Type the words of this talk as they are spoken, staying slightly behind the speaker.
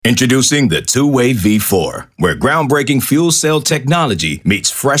Introducing the Two-Way V4, where groundbreaking fuel cell technology meets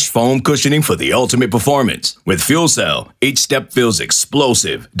fresh foam cushioning for the ultimate performance. With fuel cell, each step feels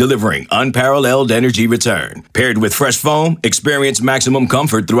explosive, delivering unparalleled energy return. Paired with fresh foam, experience maximum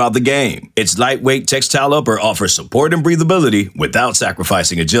comfort throughout the game. Its lightweight textile upper offers support and breathability without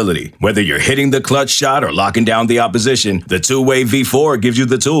sacrificing agility. Whether you're hitting the clutch shot or locking down the opposition, the Two-Way V4 gives you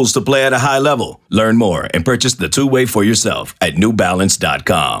the tools to play at a high level. Learn more and purchase the Two-Way for yourself at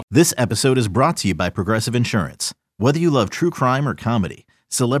newbalance.com. This episode is brought to you by Progressive Insurance. Whether you love true crime or comedy,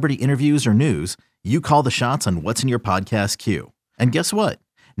 celebrity interviews or news, you call the shots on what's in your podcast queue. And guess what?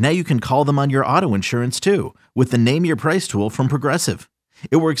 Now you can call them on your auto insurance too with the Name Your Price tool from Progressive.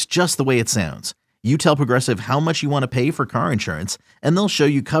 It works just the way it sounds. You tell Progressive how much you want to pay for car insurance, and they'll show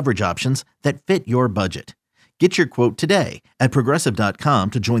you coverage options that fit your budget. Get your quote today at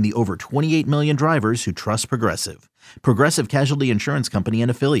Progressive.com to join the over 28 million drivers who trust Progressive. Progressive Casualty Insurance Company and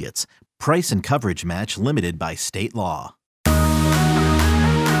Affiliates. Price and coverage match limited by state law.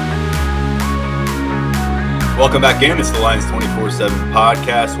 Welcome back in. It's the Lions 24/7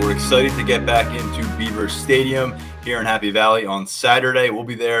 podcast. We're excited to get back into Beaver Stadium here in Happy Valley on Saturday. We'll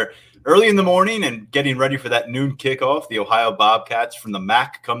be there early in the morning and getting ready for that noon kickoff. The Ohio Bobcats from the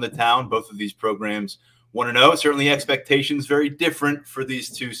MAC come to town. Both of these programs want to know. Certainly expectations very different for these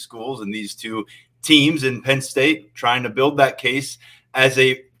two schools and these two teams in Penn State trying to build that case as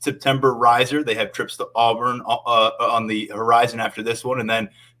a September riser. They have trips to Auburn on the horizon after this one. And then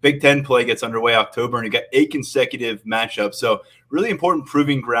Big Ten play gets underway October, and you got 8 consecutive matchups. So really important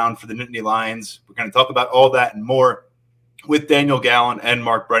proving ground for the Nittany Lions. We're going to talk about all that and more with Daniel Gallen and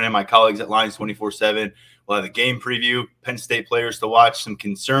Mark Brennan, my colleagues at Lions 24/7. We'll have a game preview, Penn State players to watch, some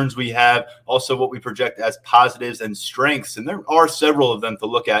concerns we have, also what we project as positives and strengths. And there are several of them to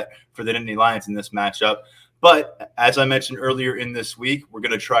look at for the Nittany Lions in this matchup. But as I mentioned earlier in this week, we're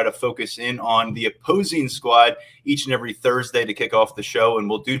going to try to focus in on the opposing squad each and every Thursday to kick off the show. And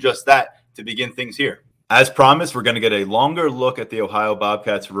we'll do just that to begin things here. As promised, we're going to get a longer look at the Ohio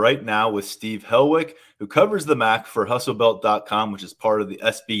Bobcats right now with Steve Helwick, who covers the MAC for HustleBelt.com, which is part of the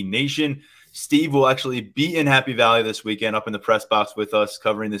SB Nation. Steve will actually be in Happy Valley this weekend up in the press box with us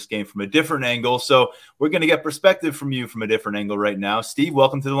covering this game from a different angle. So we're going to get perspective from you from a different angle right now. Steve,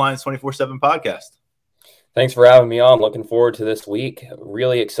 welcome to the Lions 24/7 podcast. Thanks for having me on. Looking forward to this week.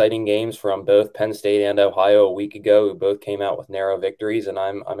 Really exciting games from both Penn State and Ohio a week ago, who both came out with narrow victories, and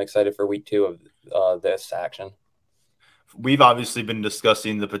I'm excited for week 2 of this action. We've obviously been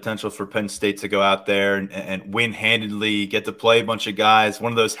discussing the potential for Penn State to go out there and win handedly, get to play a bunch of guys,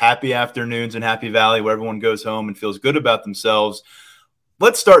 one of those happy afternoons in Happy Valley where everyone goes home and feels good about themselves.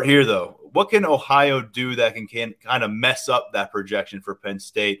 Let's start here, though. What can Ohio do that can kind of mess up that projection for Penn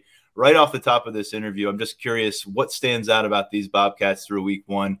State? Right off the top of this interview, I'm just curious what stands out about these Bobcats through week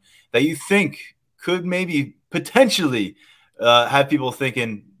 1 that you think could maybe potentially have people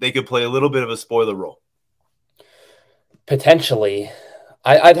thinking they could play a little bit of a spoiler role? Potentially.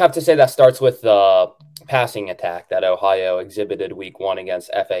 I'd have to say that starts with the passing attack that Ohio exhibited week 1 against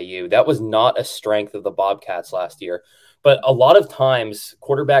FAU. That was not a strength of the Bobcats last year. But a lot of times,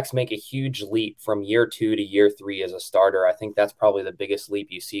 quarterbacks make a huge leap from year 2 to year 3 as a starter. I think that's probably the biggest leap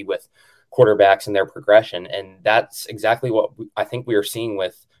you see with quarterbacks in their progression. And that's exactly what I think we are seeing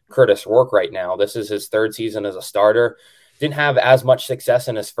with Curtis Rourke right now. This is his 3rd season as a starter. Didn't have as much success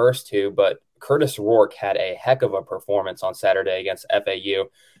in his first 2, but Curtis Rourke had a heck of a performance on Saturday against FAU.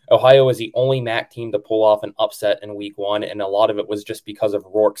 Ohio was the only MAC team to pull off an upset in week 1, and a lot of it was just because of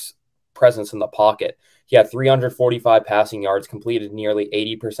Rourke's presence in the pocket. He had 345 passing yards, completed nearly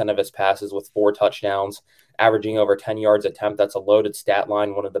 80% of his passes with 4 touchdowns, averaging over 10 yards attempt. That's a loaded stat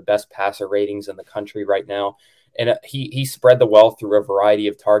line, one of the best passer ratings in the country right now. And he spread the wealth through a variety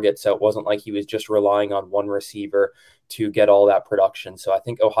of targets, so it wasn't like he was just relying on one receiver to get all that production. So I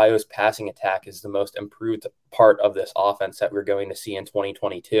think Ohio's passing attack is the most improved part of this offense that we're going to see in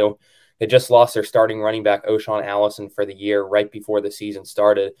 2022. They just lost their starting running back, O'Shawn Allison, for the year right before the season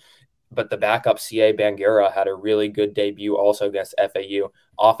started. But the backup, C.A. Bangura, had a really good debut also against FAU.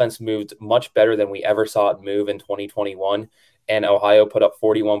 Offense moved much better than we ever saw it move in 2021. And Ohio put up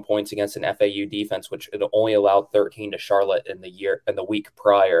 41 points against an FAU defense, which it only allowed 13 to Charlotte in the week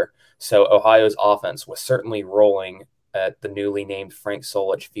prior. So Ohio's offense was certainly rolling at the newly named Frank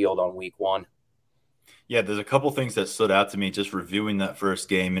Solich Field on week 1. Yeah, there's a couple things that stood out to me just reviewing that first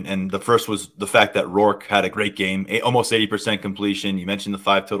game. And the first was the fact that Rourke had a great game, almost 80% completion. You mentioned the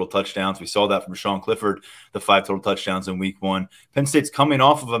 5 total touchdowns. We saw that from Sean Clifford, the 5 total touchdowns in week 1. Penn State's coming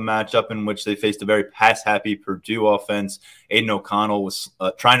off of a matchup in which they faced a very pass-happy Purdue offense. Aiden O'Connell was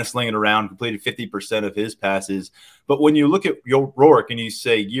trying to sling it around, completed 50% of his passes. But when you look at your Rourke and you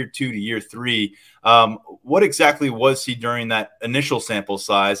say year 2 to year 3, what exactly was he during that initial sample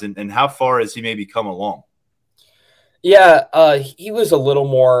size, and how far has he maybe come along? Yeah, he was a little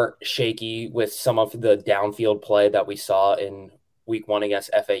more shaky with some of the downfield play that we saw in week 1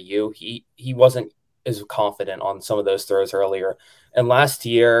 against FAU. He wasn't as confident on some of those throws earlier. And last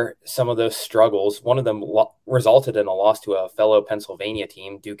year, some of those struggles, one of them resulted in a loss to a fellow Pennsylvania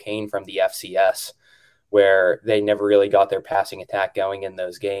team, Duquesne from the FCS, where they never really got their passing attack going in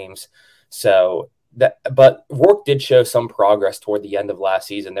those games. But Rourke did show some progress toward the end of last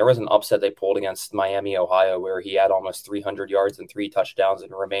season. There was an upset they pulled against Miami, Ohio, where he had almost 300 yards and 3 touchdowns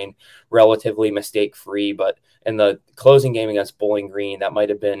and remained relatively mistake-free. But in the closing game against Bowling Green, that might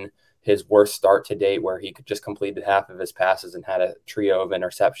have been his worst start to date, where he just completed half of his passes and had a trio of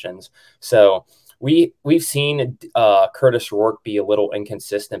interceptions. So we've seen Curtis Rourke be a little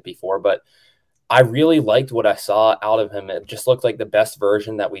inconsistent before, but I really liked what I saw out of him. It just looked like the best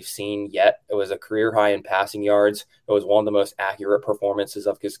version that we've seen yet. It was a career high in passing yards. It was one of the most accurate performances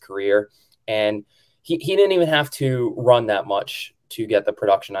of his career. And he didn't even have to run that much to get the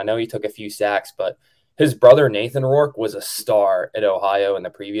production. I know he took a few sacks, but his brother Nathan Rourke was a star at Ohio in the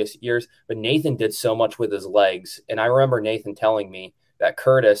previous years. But Nathan did so much with his legs. And I remember Nathan telling me that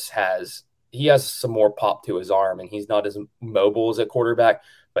Curtis has some more pop to his arm, and he's not as mobile as a quarterback,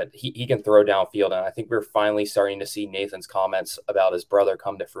 but he can throw downfield. And I think we're finally starting to see Nathan's comments about his brother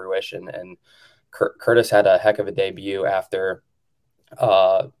come to fruition. And Curtis had a heck of a debut after,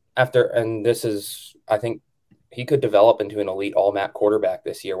 and this is, I think he could develop into an elite all-MAC quarterback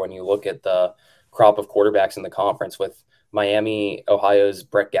this year when you look at the crop of quarterbacks in the conference. With Miami, Ohio's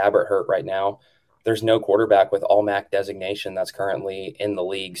Brett Gabbert hurt right now, there's no quarterback with all-MAC designation that's currently in the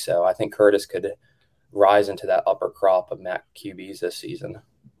league. So I think Curtis could rise into that upper crop of MAC QBs this season.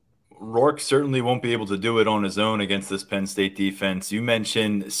 Rourke certainly won't be able to do it on his own against this Penn State defense. You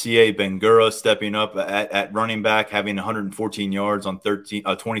mentioned C.A. Bangura stepping up at running back, having 114 yards on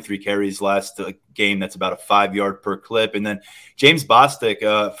 23 carries last game. That's about a 5-yard per clip. And then James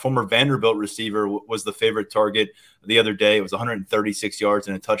Bostic, former Vanderbilt receiver, was the favorite target the other day. It was 136 yards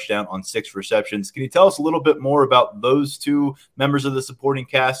and a touchdown on 6 receptions. Can you tell us a little bit more about those two members of the supporting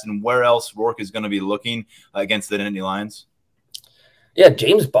cast and where else Rourke is going to be looking against the Nittany Lions? Yeah,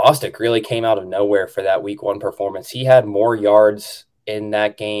 James Bostic really came out of nowhere for that week 1 performance. He had more yards in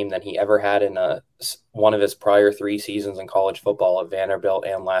that game than he ever had in one of his prior 3 seasons in college football at Vanderbilt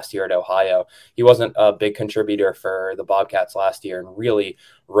and last year at Ohio. He wasn't a big contributor for the Bobcats last year and really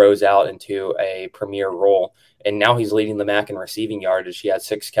rose out into a premier role. And now he's leading the MAC in receiving yardage. He had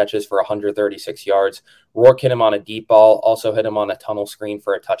 6 catches for 136 yards. Rourke hit him on a deep ball, also hit him on a tunnel screen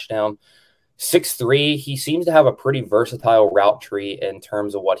for a touchdown. 6'3", he seems to have a pretty versatile route tree in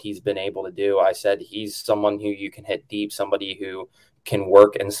terms of what he's been able to do. I said he's someone who you can hit deep, somebody who can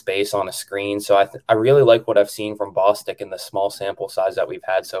work in space on a screen. So I really like what I've seen from Bostic in the small sample size that we've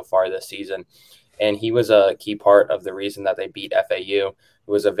had so far this season. And he was a key part of the reason that they beat FAU. It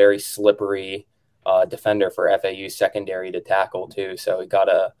was a very slippery defender for FAU secondary to tackle too. So he got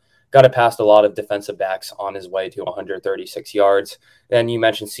past a lot of defensive backs on his way to 136 yards. Then you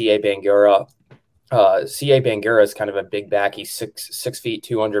mentioned C.A. Bangura. C.A. Bangura is kind of a big back. He's 6 feet,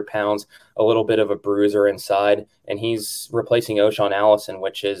 200 pounds, a little bit of a bruiser inside, and he's replacing O'Shawn Allison,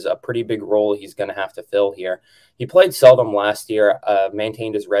 which is a pretty big role he's going to have to fill here. He played seldom last year,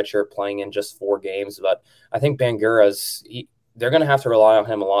 maintained his red shirt playing in just 4 games, but I think they're going to have to rely on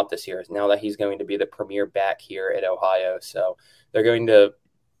him a lot this year now that he's going to be the premier back here at Ohio. So they're going to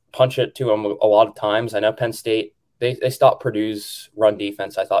punch it to him a lot of times. I know Penn State, they stopped Purdue's run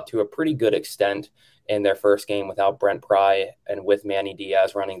defense, I thought, to a pretty good extent in their first game without Brent Pry and with Manny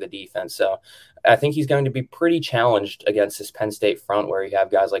Diaz running the defense. So I think he's going to be pretty challenged against this Penn State front where you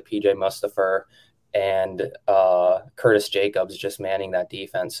have guys like PJ Mustipher and Curtis Jacobs just manning that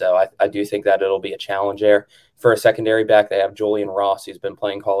defense. So I do think that it'll be a challenge there. For a secondary back, they have Julian Ross, who's been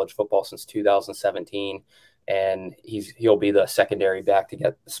playing college football since 2017. And he'll be the secondary back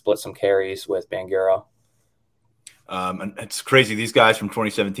to split some carries with Bangura. And it's crazy. These guys from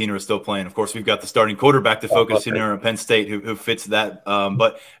 2017 are still playing. Of course, we've got the starting quarterback to focus in here on Penn State who fits that.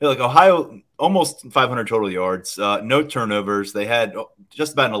 But like Ohio, almost 500 total yards, no turnovers. They had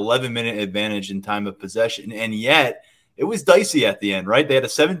just about an 11-minute advantage in time of possession. And yet it was dicey at the end, right? They had a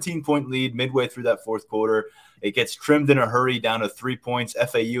 17-point lead midway through that fourth quarter. It gets trimmed in a hurry down to 3 points.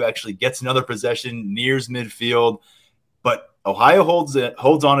 FAU actually gets another possession, nears midfield. But Ohio holds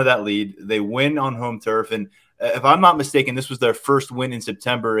on to that lead. They win on home turf. And if I'm not mistaken, this was their first win in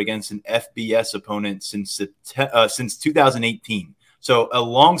September against an FBS opponent since 2018. So a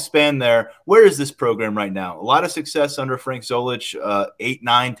long span there. Where is this program right now? A lot of success under Frank Solich, 8,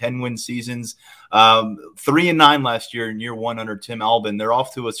 9, 10-win seasons. 3-9 last year in year one under Tim Albin. They're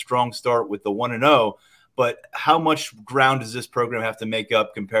off to a strong start with the 1-0. But how much ground does this program have to make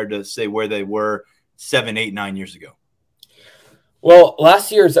up compared to, say, where they were 7, 8, 9 years ago? Well,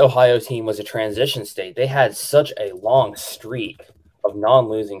 last year's Ohio team was a transition state. They had such a long streak of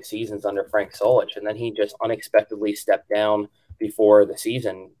non-losing seasons under Frank Solich, and then he just unexpectedly stepped down before the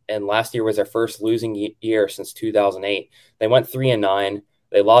season. And last year was their first losing year since 2008. They went 3-9.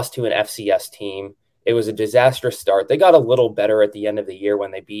 They lost to an FCS team. It was a disastrous start. They got a little better at the end of the year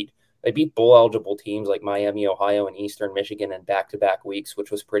when they beat bowl-eligible teams like Miami, Ohio, and Eastern Michigan in back-to-back weeks, which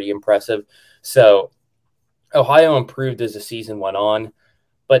was pretty impressive. So Ohio improved as the season went on.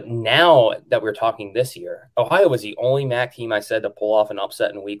 But now that we're talking this year, Ohio was the only MAC team I said to pull off an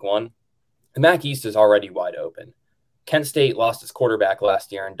upset in week one. The MAC East is already wide open. Kent State lost its quarterback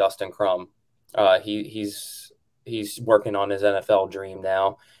last year in Dustin Crum. He's working on his NFL dream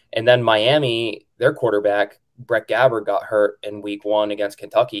now. And then Miami, their quarterback, Brett Gabbert, got hurt in week one against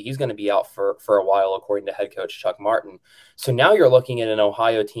Kentucky. He's going to be out for a while, according to head coach Chuck Martin. So now you're looking at an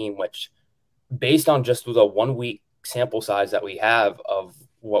Ohio team which, based on just the 1 week sample size that we have of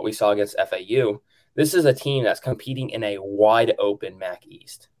what we saw against FAU, this is a team that's competing in a wide open MAC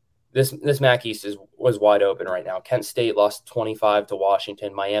East. This MAC East was wide open right now. Kent State lost 25 to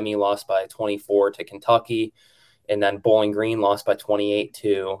Washington. Miami lost by 24 to Kentucky. And then Bowling Green lost by 28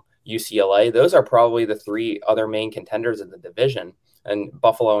 to UCLA. Those are probably the three other main contenders in the division. And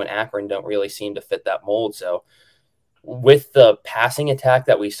Buffalo and Akron don't really seem to fit that mold. So with the passing attack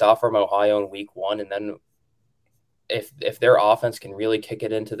that we saw from Ohio in week one, and then if their offense can really kick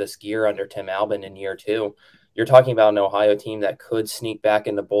it into this gear under Tim Albin in year two, you're talking about an Ohio team that could sneak back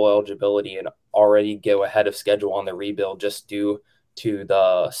into bowl eligibility and already go ahead of schedule on the rebuild just due to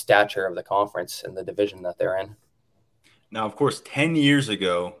the stature of the conference and the division that they're in. Now, of course, 10 years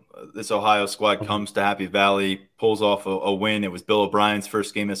ago, this Ohio squad comes to Happy Valley, pulls off a win. It was Bill O'Brien's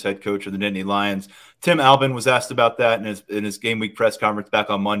first game as head coach of the Nittany Lions. Tim Albin was asked about that in his game week press conference back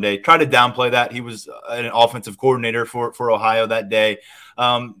on Monday. Tried to downplay that. He was an offensive coordinator for Ohio that day.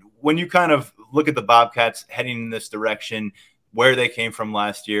 When you kind of look at the Bobcats heading in this direction, where they came from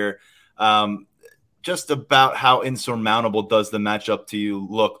last year, just about how insurmountable does the matchup to you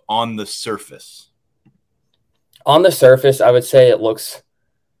look on the surface? On the surface, I would say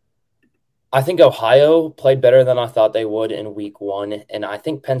I think Ohio played better than I thought they would in week one, and I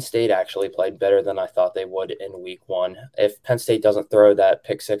think Penn State actually played better than I thought they would in week one. If Penn State doesn't throw that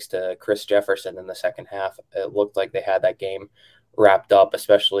pick six to Chris Jefferson in the second half, it looked like they had that game wrapped up,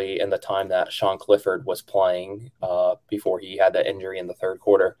 especially in the time that Sean Clifford was playing before he had that injury in the third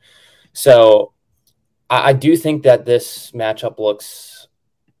quarter. So I do think that this matchup looks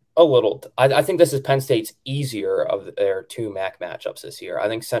I think this is Penn State's easier of their two MAC matchups this year. I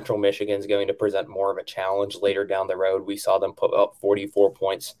think Central Michigan is going to present more of a challenge later down the road. We saw them put up 44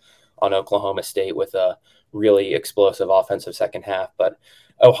 points on Oklahoma State with a really explosive offensive second half. But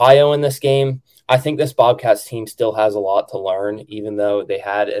Ohio in this game, I think this Bobcats team still has a lot to learn, even though they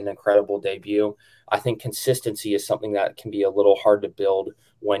had an incredible debut. I think consistency is something that can be a little hard to build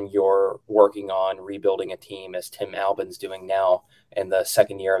when you're working on rebuilding a team, as Tim Albin's doing now in the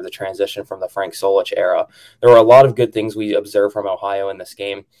second year of the transition from the Frank Solich era. There were a lot of good things we observed from Ohio in this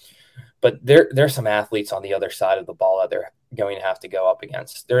game, but there's some athletes on the other side of the ball that they're going to have to go up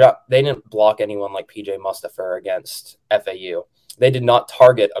against. They didn't block anyone like PJ Mustipher against FAU. They did not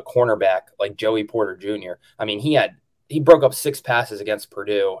target a cornerback like Joey Porter Jr. I mean, he broke up 6 passes against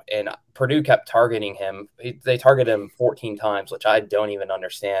Purdue, and Purdue kept targeting him. They targeted him 14 times, which I don't even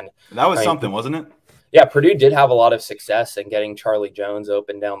understand. That was something, wasn't it? Yeah, Purdue did have a lot of success in getting Charlie Jones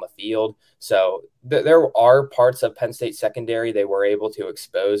open down the field. So there are parts of Penn State secondary they were able to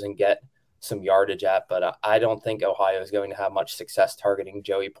expose and get some yardage at, but I don't think Ohio is going to have much success targeting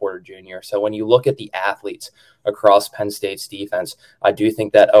Joey Porter Jr. So when you look at the athletes across Penn State's defense, I do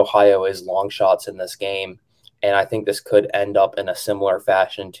think that Ohio is long shots in this game. And I think this could end up in a similar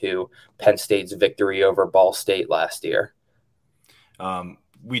fashion to Penn State's victory over Ball State last year.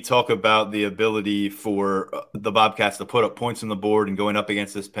 We talk about the ability for the Bobcats to put up points on the board and going up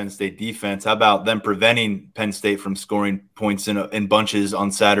against this Penn State defense. How about them preventing Penn State from scoring points in bunches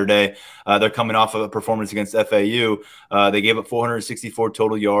on Saturday? They're coming off of a performance against FAU. They gave up 464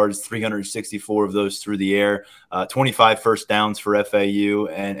 total yards, 364 of those through the air, 25 first downs for FAU,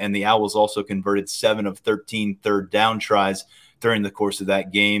 and the Owls also converted 7 of 13 third down tries during the course of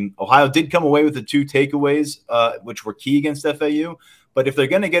that game. Ohio did come away with the 2 takeaways, which were key against FAU. But if they're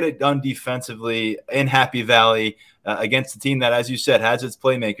going to get it done defensively in Happy Valley, against a team that, as you said, has its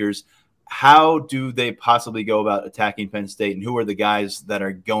playmakers. How do they possibly go about attacking Penn State, and who are the guys that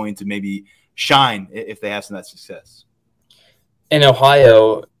are going to maybe shine if they have some of that success? In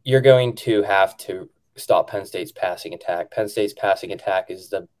Ohio, you're going to have to stop Penn State's passing attack. Penn State's passing attack is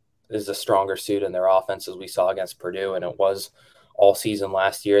the stronger suit in their offense, as we saw against Purdue, and it was all season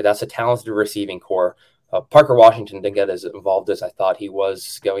last year. That's a talented receiving core. Parker Washington didn't get as involved as I thought he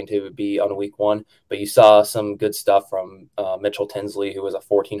was going to be on week one, but you saw some good stuff from Mitchell Tinsley, who was a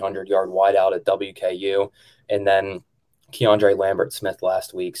 1,400-yard wideout at WKU, and then Keandre Lambert-Smith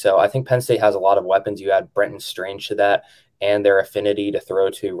last week. So I think Penn State has a lot of weapons. You add Brenton Strange to that, and their affinity to throw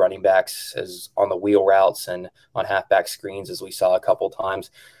to running backs as on the wheel routes and on halfback screens, as we saw a couple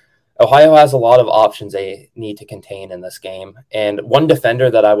times. Ohio has a lot of options they need to contain in this game. And one defender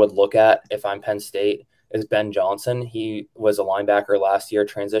that I would look at if I'm Penn State is Ben Johnson. He was a linebacker last year,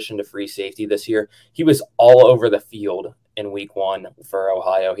 transitioned to free safety this year. He was all over the field in week one for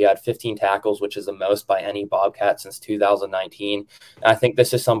Ohio. He had 15 tackles, which is the most by any Bobcat since 2019. And I think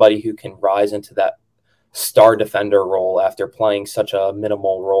this is somebody who can rise into that star defender role after playing such a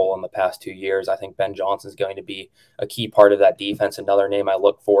minimal role in the past 2 years. I think Ben Johnson is going to be a key part of that defense. Another name I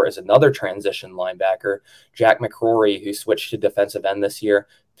look for is another transition linebacker, Jack McCrory, who switched to defensive end this year,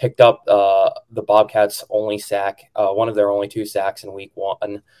 picked up the Bobcats' only sack, one of their only 2 sacks in week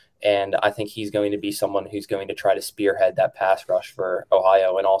one. And I think he's going to be someone who's going to try to spearhead that pass rush for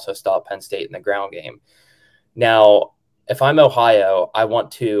Ohio and also stop Penn State in the ground game. Now, if I'm Ohio, I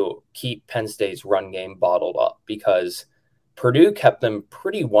want to keep Penn State's run game bottled up because Purdue kept them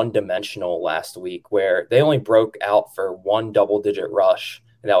pretty one-dimensional last week, where they only broke out for one double-digit rush,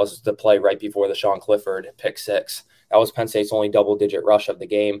 and that was the play right before the Sean Clifford pick six. That was Penn State's only double-digit rush of the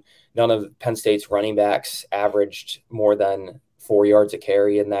game. None of Penn State's running backs averaged more than 4 yards a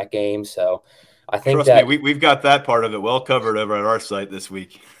carry in that game. So I think we've got that part of it well covered over at our site this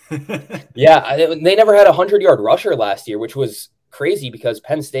week. Yeah, they never had a 100-yard rusher last year, which was crazy because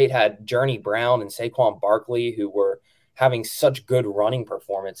Penn State had Journey Brown and Saquon Barkley, who were having such good running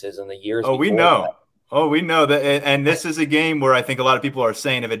performances in the years before. We know that. And this is a game where I think a lot of people are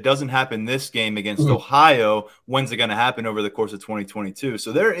saying if it doesn't happen this game against Ohio, when's it going to happen over the course of 2022?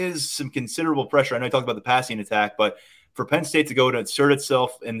 So there is some considerable pressure. I know you talked about the passing attack, but for Penn State to go to insert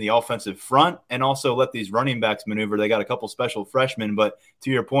itself in the offensive front and also let these running backs maneuver. They got a couple special freshmen, but to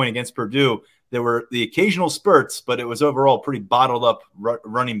your point against Purdue, there were the occasional spurts, but it was overall pretty bottled up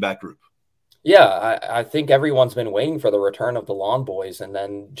running back group. Yeah, I think everyone's been waiting for the return of the Lawn Boys, and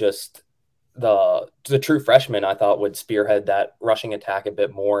then just the true freshmen I thought would spearhead that rushing attack a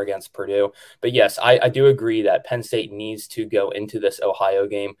bit more against Purdue. But yes, I do agree that Penn State needs to go into this Ohio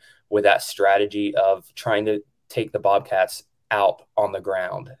game with that strategy of trying to take the Bobcats out on the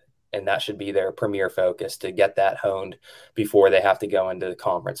ground. And that should be their premier focus, to get that honed before they have to go into the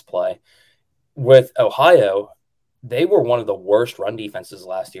conference play. With Ohio, they were one of the worst run defenses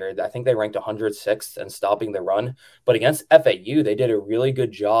last year. I think they ranked 106th in stopping the run. But against FAU, they did a really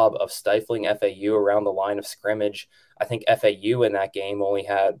good job of stifling FAU around the line of scrimmage. I think FAU in that game only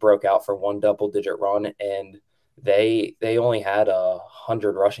broke out for one double-digit run, and they only had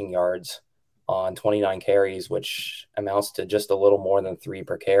 100 rushing yards on 29 carries, which amounts to just a little more than 3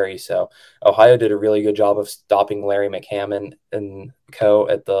 per carry. So Ohio did a really good job of stopping Larry McHammond and co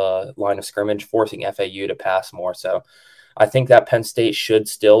at the line of scrimmage, forcing FAU to pass more. So I think that Penn State should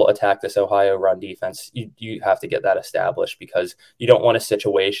still attack this Ohio run defense. You have to get that established, because you don't want a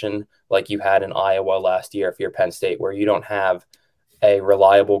situation like you had in Iowa last year if you're Penn State, where you don't have a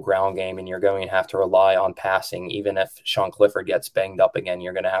reliable ground game and you're going to have to rely on passing. Even if Sean Clifford gets banged up again,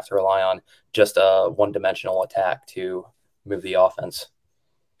 you're going to have to rely on just a one-dimensional attack to move the offense.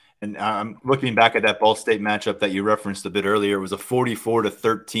 And I'm looking back at that Ball State matchup that you referenced a bit earlier. It was a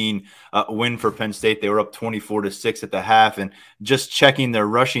 44-13 win for Penn State. They were up 24-6 at the half. And just checking their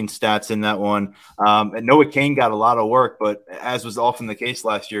rushing stats in that one, and Noah Cain got a lot of work, but as was often the case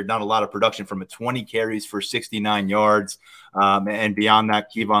last year, not a lot of production from 20 carries for 69 yards. And beyond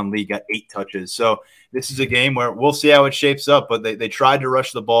that, Kevon Lee got 8 touches. So this is a game where we'll see how it shapes up, but they tried to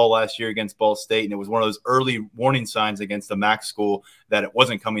rush the ball last year against Ball State, and it was one of those early warning signs against the MAC school that it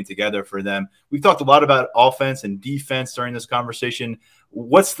wasn't coming together for them. We've talked a lot about offense and defense during this conversation.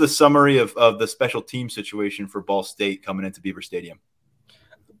 What's the summary of the special team situation for Ball State coming into Beaver Stadium?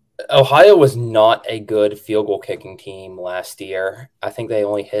 Ohio was not a good field goal kicking team last year. I think they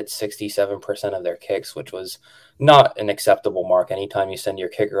only hit 67% of their kicks, which was not an acceptable mark. Anytime you send your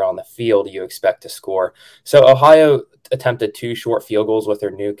kicker on the field, you expect to score. So Ohio attempted 2 short field goals with their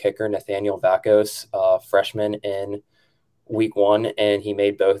new kicker, Nathaniel Vakos, freshman in week one, and he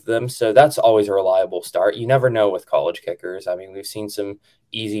made both of them. So that's always a reliable start. You never know with college kickers. I mean, we've seen some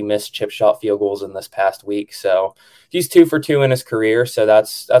easy missed chip shot field goals in this past week. So he's 2 for 2 in his career. So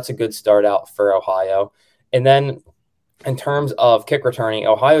that's a good start out for Ohio. And then in terms of kick returning,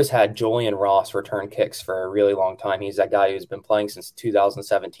 Ohio's had Julian Ross return kicks for a really long time. He's that guy who's been playing since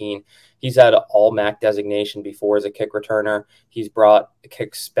 2017. He's had an all-MAC designation before as a kick returner. He's brought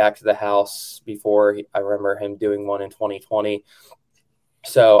kicks back to the house before. I remember him doing one in 2020.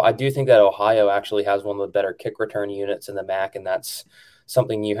 So I do think that Ohio actually has one of the better kick return units in the MAC, and that's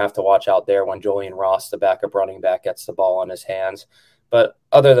something you have to watch out there when Julian Ross, the backup running back, gets the ball in his hands. But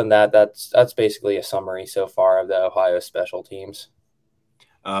other than that, that's basically a summary so far of the Ohio special teams.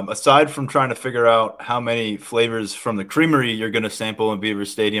 Aside from trying to figure out how many flavors from the creamery you're going to sample in Beaver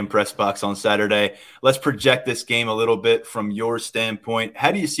Stadium press box on Saturday, let's project this game a little bit from your standpoint.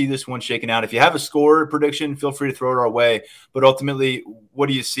 How do you see this one shaking out? If you have a score prediction, feel free to throw it our way. But ultimately, what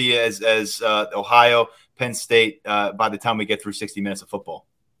do you see as Ohio, Penn State by the time we get through 60 minutes of football?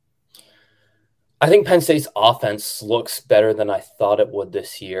 I think Penn State's offense looks better than I thought it would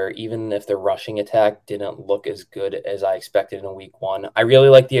this year, even if the rushing attack didn't look as good as I expected in week one. I really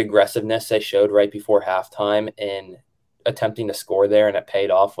like the aggressiveness they showed right before halftime in attempting to score there, and it paid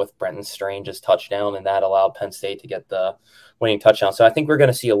off with Brenton Strange's touchdown, and that allowed Penn State to get the winning touchdown. So I think we're going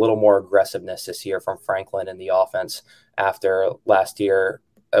to see a little more aggressiveness this year from Franklin in the offense after last year.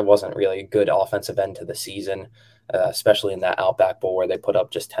 It wasn't really a good offensive end to the season, especially in that Outback Bowl where they put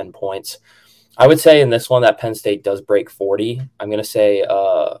up just 10 points. I would say in this one that Penn State does break 40. I'm going to say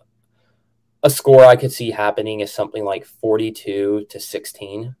a score I could see happening is something like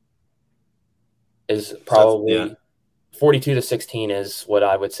 42-16 is probably 42-16 is what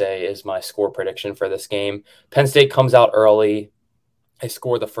I would say is my score prediction for this game. Penn State comes out early. They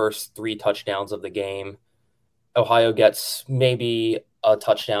score the first 3 touchdowns of the game. Ohio gets maybe a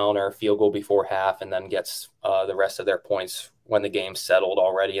touchdown or a field goal before half and then gets the rest of their points when the game's settled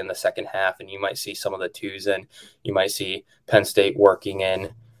already in the second half, and you might see some of the twos in. You might see Penn State working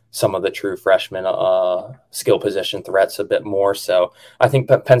in some of the true freshman skill position threats a bit more. So I think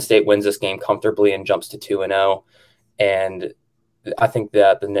Penn State wins this game comfortably and jumps to 2-0, and I think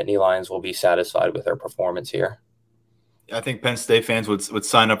that the Nittany Lions will be satisfied with their performance here. I think Penn State fans would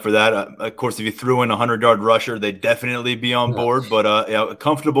sign up for that. Of course, if you threw in a 100-yard rusher, they'd definitely be on board. But a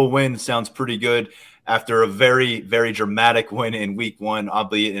comfortable win sounds pretty good after a very, very dramatic win in week one,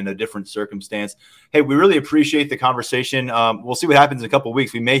 albeit in a different circumstance. Hey, we really appreciate the conversation. We'll see what happens in a couple of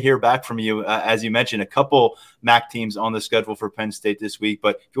weeks. We may hear back from you. As you mentioned, a couple MAC teams on the schedule for Penn State this week.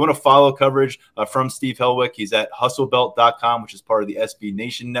 But if you want to follow coverage from Steve Helwick, he's at hustlebelt.com, which is part of the SB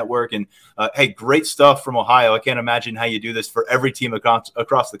Nation network. And hey, great stuff from Ohio. I can't imagine how you do this for every team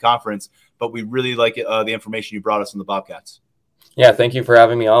across the conference, but we really like the information you brought us on the Bobcats. Yeah, thank you for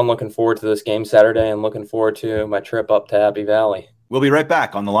having me on. Looking forward to this game Saturday and looking forward to my trip up to Happy Valley. We'll be right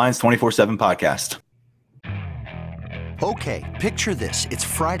back on the Lions 24/7 podcast. Okay, picture this. It's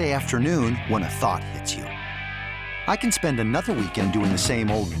Friday afternoon when a thought hits you. I can spend another weekend doing the same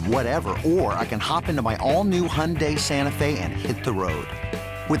old whatever, or I can hop into my all-new Hyundai Santa Fe and hit the road.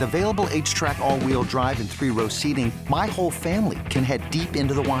 With available H-Track all-wheel drive and 3-row seating, my whole family can head deep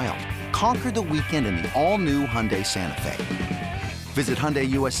into the wild. Conquer the weekend in the all-new Hyundai Santa Fe. Visit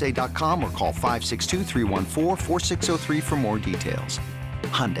HyundaiUSA.com or call 562-314-4603 for more details.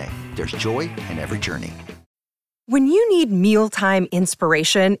 Hyundai, there's joy in every journey. When you need mealtime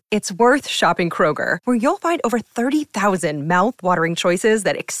inspiration, it's worth shopping Kroger, where you'll find over 30,000 mouth-watering choices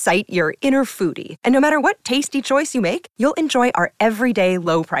that excite your inner foodie. And no matter what tasty choice you make, you'll enjoy our everyday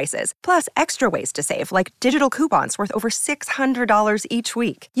low prices, plus extra ways to save, like digital coupons worth over $600 each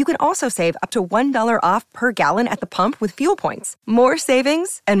week. You can also save up to $1 off per gallon at the pump with fuel points. More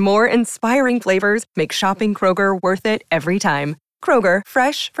savings and more inspiring flavors make shopping Kroger worth it every time. Kroger,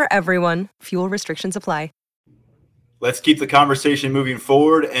 fresh for everyone. Fuel restrictions apply. Let's keep the conversation moving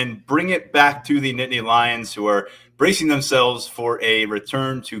forward and bring it back to the Nittany Lions, who are bracing themselves for a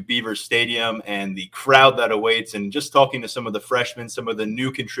return to Beaver Stadium and the crowd that awaits. And just talking to some of the freshmen, some of the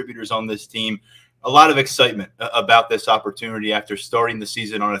new contributors on this team, a lot of excitement about this opportunity after starting the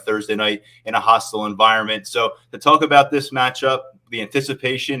season on a Thursday night in a hostile environment. So to talk about this matchup, the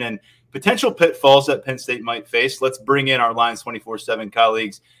anticipation and potential pitfalls that Penn State might face, let's bring in our Lions 24/7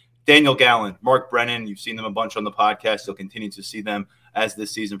 colleagues. Daniel Gallen, Mark Brennan, you've seen them a bunch on the podcast. You'll continue to see them as this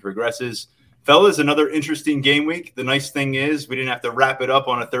season progresses. Fellas, another interesting game week. The nice thing is we didn't have to wrap it up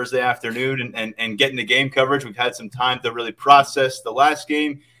on a Thursday afternoon and get into game coverage. We've had some time to really process the last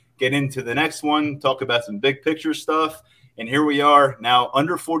game, get into the next one, talk about some big picture stuff. And here we are now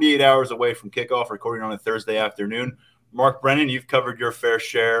under 48 hours away from kickoff, recording on a Thursday afternoon. Mark Brennan, you've covered your fair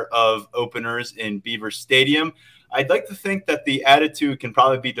share of openers in Beaver Stadium. I'd like to think that the attitude can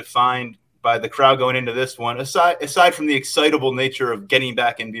probably be defined by the crowd going into this one. Aside from the excitable nature of getting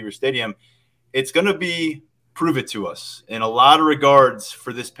back in Beaver Stadium, it's going to be prove it to us in a lot of regards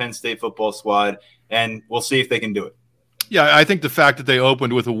for this Penn State football squad, and we'll see if they can do it. Yeah, I think the fact that they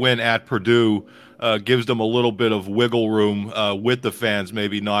opened with a win at Purdue gives them a little bit of wiggle room with the fans,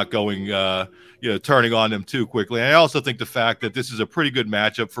 maybe not going, turning on them too quickly. And I also think the fact that this is a pretty good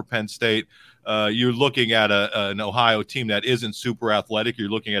matchup for Penn State. You're looking at an Ohio team that isn't super athletic. You're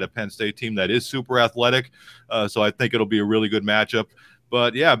looking at a Penn State team that is super athletic. So I think it'll be a really good matchup.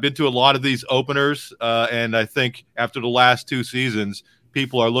 But, yeah, I've been to a lot of these openers, and I think after the last 2 seasons,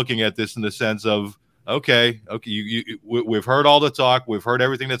 people are looking at this in the sense of, okay, we've heard all the talk. We've heard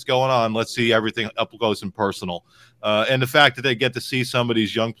everything that's going on. Let's see everything up close and personal. And the fact that they get to see some of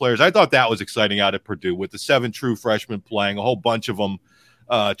these young players, I thought that was exciting out at Purdue with the 7 true freshmen playing, a whole bunch of them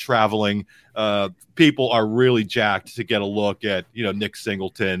traveling. People are really jacked to get a look at, Nick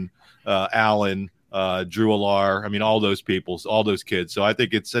Singleton, Allen, Drew Alar. I mean, all those people, all those kids. So I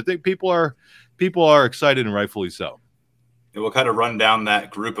think people are excited, and rightfully so. We'll kind of run down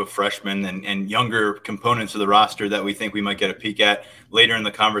that group of freshmen and younger components of the roster that we think we might get a peek at later in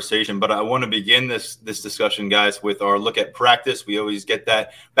the conversation. But I want to begin this discussion, guys, with our look at practice. We always get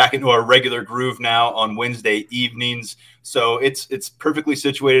that back into our regular groove now on Wednesday evenings. So it's perfectly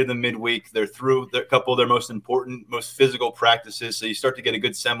situated in the midweek. They're through a couple of their most important, most physical practices. So you start to get a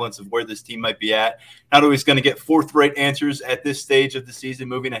good semblance of where this team might be at. Not always going to get forthright answers at this stage of the season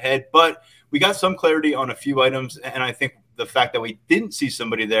moving ahead, but we got some clarity on a few items. And I think the fact that we didn't see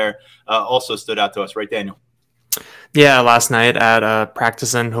somebody there also stood out to us, right, Daniel? Yeah, last night at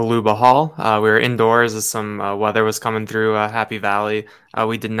practice in Haluba Hall, we were indoors as some weather was coming through Happy Valley.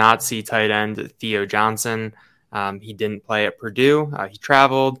 We did not see tight end Theo Johnson. He didn't play at Purdue. He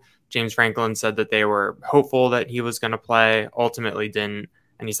traveled. James Franklin said that they were hopeful that he was going to play, ultimately didn't,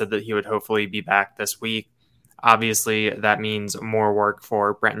 and he said that he would hopefully be back this week. Obviously, that means more work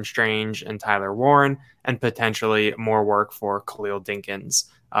for Brenton Strange and Tyler Warren, and potentially more work for Khalil Dinkins,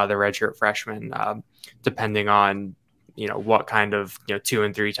 the redshirt freshman, depending on what kind of 2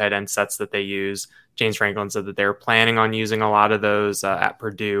 and 3 tight end sets that they use. James Franklin said that they were planning on using a lot of those at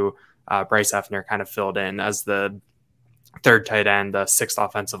Purdue. Bryce Effner kind of filled in as the 3rd tight end, the 6th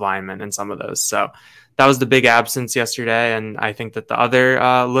offensive lineman in some of those. So that was the big absence yesterday, and I think that the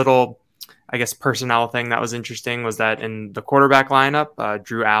other little personnel thing that was interesting was that in the quarterback lineup,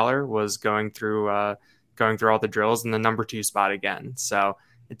 Drew Aller was going through all the drills in the number 2 spot again. So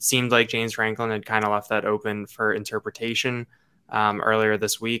it seemed like James Franklin had kind of left that open for interpretation earlier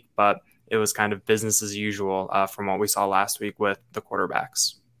this week, but it was kind of business as usual from what we saw last week with the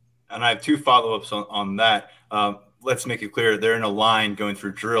quarterbacks. And I have 2 follow-ups on that. Let's make it clear they're in a line going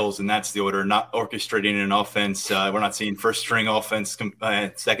through drills, and that's the order, not orchestrating an offense. We're not seeing first-string offense,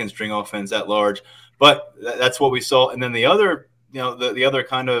 second-string offense at large, but that's what we saw. And then the other, the other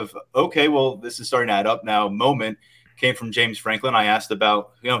kind of, okay, well, this is starting to add up now moment came from James Franklin. I asked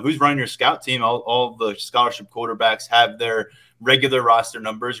about, who's running your scout team? All the scholarship quarterbacks have their regular roster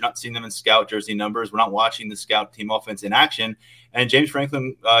numbers. You're not seeing them in scout jersey numbers. We're not watching the scout team offense in action. And James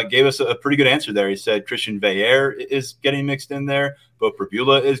Franklin gave us a pretty good answer there. He said Christian Veillere is getting mixed in there. Bo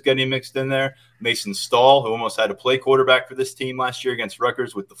Pribula is getting mixed in there. Mason Stahl, who almost had to play quarterback for this team last year against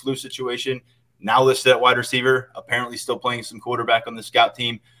Rutgers with the flu situation, now listed at wide receiver, apparently still playing some quarterback on the scout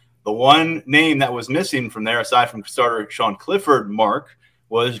team. The one name that was missing from there, aside from starter Sean Clifford, Mark,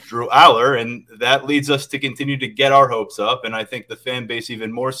 was Drew Aller, and that leads us to continue to get our hopes up, and I think the fan base even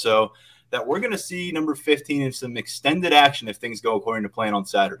more so, that we're going to see number 15 in some extended action if things go according to plan on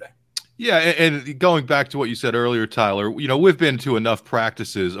Saturday. Yeah, and going back to what you said earlier, Tyler, we've been to enough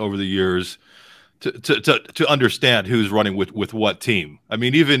practices over the years to understand who's running with what team. I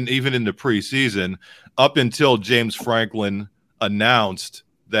mean, even in the preseason, up until James Franklin announced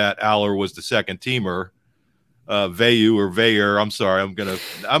that Aller was the second teamer, Veillere, I'm sorry, I'm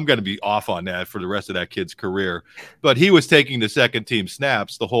gonna be off on that for the rest of that kid's career. But he was taking the second team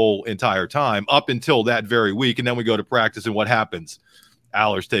snaps the whole entire time up until that very week, and then we go to practice, and what happens?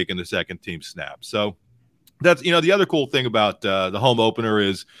 Aller's taking the second team snaps. So that's the other cool thing about the home opener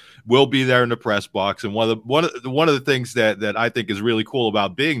is we'll be there in the press box, and one of the things that I think is really cool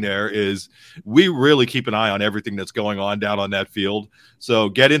about being there is we really keep an eye on everything that's going on down on that field. So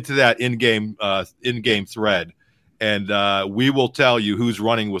get into that in-game thread, and we will tell you who's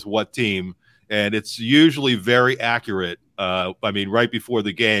running with what team, and it's usually very accurate. Right before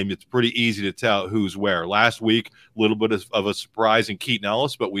the game, it's pretty easy to tell who's where. Last week, a little bit of a surprise in Keaton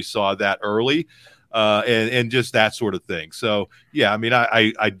Ellis, but we saw that early. and just that sort of thing. So, yeah, I mean,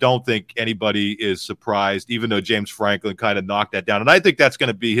 I don't think anybody is surprised, even though James Franklin kind of knocked that down. And I think that's going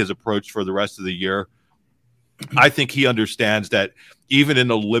to be his approach for the rest of the year. I think he understands that even in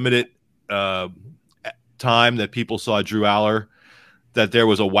the limited time that people saw Drew Aller, that there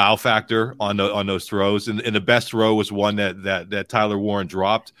was a wow factor on those throws, and the best throw was one that Tyler Warren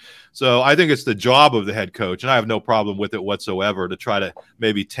dropped. So I think it's the job of the head coach, and I have no problem with it whatsoever, to try to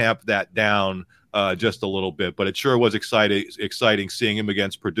maybe tamp that down just a little bit. But it sure was exciting seeing him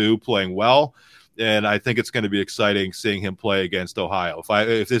against Purdue playing well, and I think it's going to be exciting seeing him play against Ohio.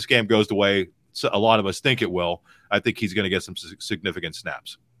 If this game goes the way a lot of us think it will, I think he's going to get some significant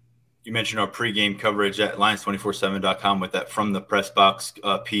snaps. You mentioned our pregame coverage at Lions247.com with that From the Press Box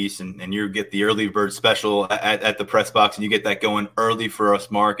piece, and you get the early bird special at the press box, and you get that going early for us,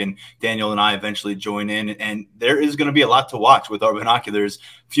 Mark, and Daniel and I eventually join in. And there is going to be a lot to watch with our binoculars.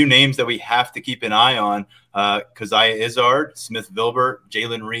 A few names that we have to keep an eye on: Keziah Izzard, Smith Vilbert,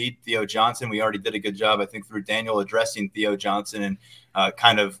 Jalen Reed, Theo Johnson. We already did a good job, I think, through Daniel addressing Theo Johnson and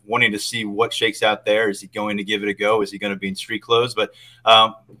kind of wanting to see what shakes out there. Is he going to give it a go? Is he going to be in street clothes? But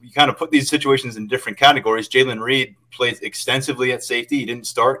we kind of put these situations in different categories. Jalen Reed played extensively at safety. He didn't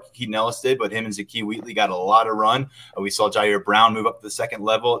start. Keaton Ellis did, but him and Zakee Wheatley got a lot of run. We saw Jair Brown move up to the second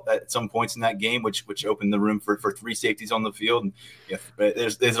level at some points in that game, which opened the room for three safeties on the field. And yeah,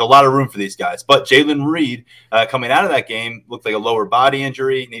 there's a lot of room for these guys. But Jalen Reed, coming out of that game, looked like a lower body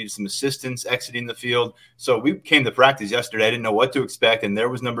injury, needed some assistance exiting the field. So we came to practice yesterday. I didn't know what to expect, and there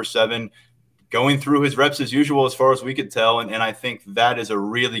was number 7 going through his reps as usual, as far as we could tell. And I think that is a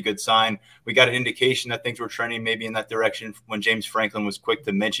really good sign. We got an indication that things were trending maybe in that direction when James Franklin was quick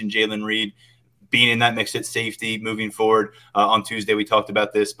to mention Jalen Reed being in that mix at safety moving forward. On Tuesday, we talked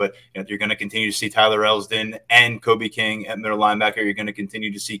about this, but you're going to continue to see Tyler Elsdon and Kobe King at middle linebacker. You're going to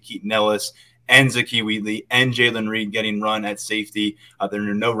continue to see Keaton Ellis and Zakee Wheatley and Jalen Reed getting run at safety.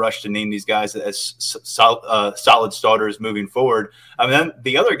 There's no rush to name these guys as solid starters moving forward. Then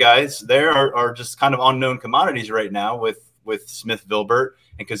the other guys there are just kind of unknown commodities right now with Smith Vilbert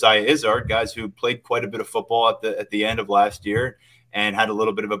and Keziah Izzard, guys who played quite a bit of football at the end of last year and had a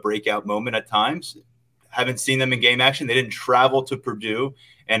little bit of a breakout moment at times. Haven't seen them in game action. They didn't travel to Purdue.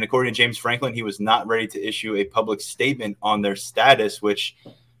 And according to James Franklin, he was not ready to issue a public statement on their status, which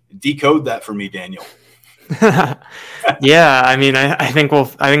decode that for me, Daniel. Yeah, I mean, I think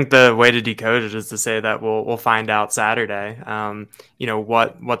the way to decode it is to say that we'll find out Saturday.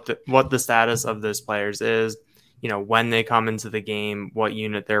 What the status of those players is. When they come into the game, what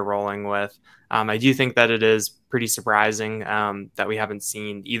unit they're rolling with. I do think that it is pretty surprising that we haven't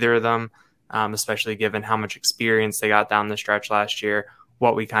seen either of them, especially given how much experience they got down the stretch last year,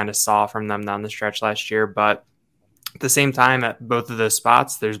 what we kind of saw from them down the stretch last year. But at the same time, at both of those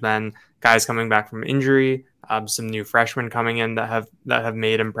spots, there's been guys coming back from injury, some new freshmen coming in that have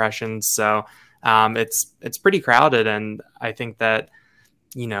made impressions. So it's pretty crowded, and I think that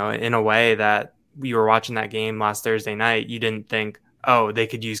in a way that you were watching that game last Thursday night, you didn't think, oh, they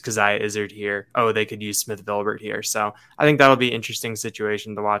could use Keziah Izzard here. Oh, they could use Smith Vilbert here. So I think that'll be an interesting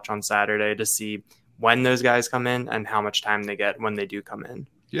situation to watch on Saturday to see when those guys come in and how much time they get when they do come in.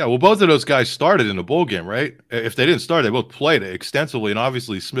 Yeah, well, both of those guys started in a bowl game, right? If they didn't start, they both played extensively, and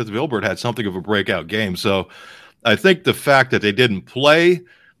obviously Smith Vilbert had something of a breakout game. So I think the fact that they didn't play,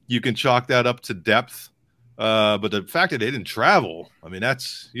 you can chalk that up to depth. But the fact that they didn't travel, I mean,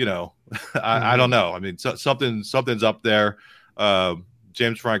 that's, I don't know. I mean, something's up there.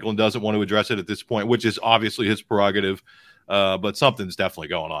 James Franklin doesn't want to address it at this point, which is obviously his prerogative, but something's definitely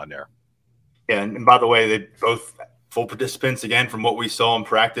going on there. Yeah, and by the way, they both full participants again from what we saw in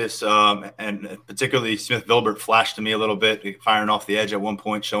practice, and particularly Smith Vilbert flashed to me a little bit, firing off the edge at one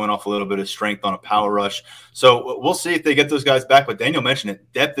point, showing off a little bit of strength on a power rush. So we'll see if they get those guys back. But Daniel mentioned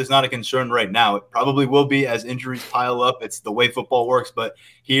it. Depth is not a concern right now. It probably will be as injuries pile up. It's the way football works. But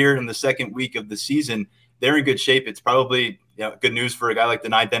here in the second week of the season, they're in good shape. It's probably good news for a guy like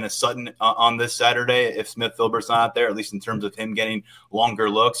Dani Dennis Sutton on this Saturday if Smith Vilbert's not out there, at least in terms of him getting longer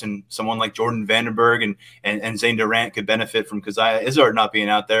looks. And someone like Jordan Vandenberg and Zane Durant could benefit from Keziah Izzard not being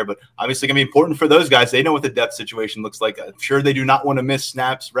out there. But obviously going to be important for those guys. They know what the depth situation looks like. I'm sure they do not want to miss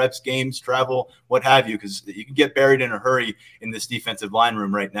snaps, reps, games, travel, what have you, because you can get buried in a hurry in this defensive line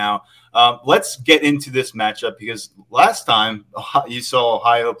room right now. Let's get into this matchup, because last time you saw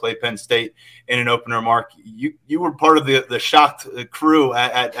Ohio play Penn State in an opener, Mark, you were part of the shocked crew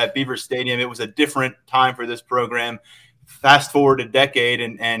at Beaver Stadium. It was a different time for this program. Fast forward a decade,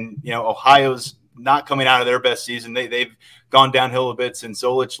 and Ohio's not coming out of their best season. They've gone downhill a bit since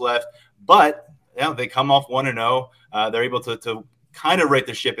Solich left, but they come off 1-0. They're able to kind of right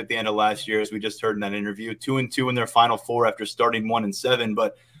the ship at the end of last year, as we just heard in that interview. 2-2 in their final 4 after starting 1-7.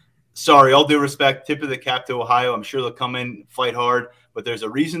 But sorry, all due respect, tip of the cap to Ohio. I'm sure they'll come in, fight hard, but there's a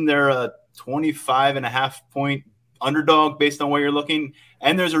reason they're a 25.5-point underdog based on where you're looking.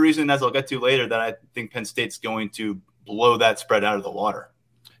 And there's a reason, as I'll get to later, that I think Penn State's going to blow that spread out of the water.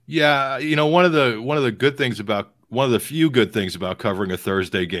 Yeah, one of the few good things about covering a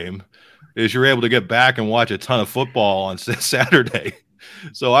Thursday game is you're able to get back and watch a ton of football on Saturday.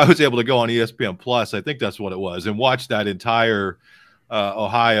 So I was able to go on ESPN Plus, I think that's what it was, and watch that entire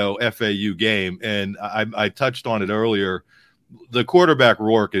Ohio FAU game. And I touched on it earlier. The quarterback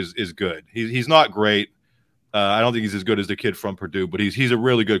Rourke is good. He's not great. I don't think he's as good as the kid from Purdue, but he's a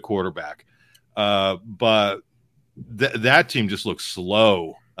really good quarterback. But that team just looks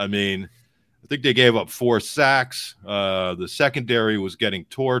slow. I mean, I think they gave up 4 sacks. The secondary was getting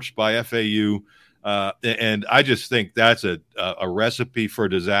torched by FAU. And I just think that's a recipe for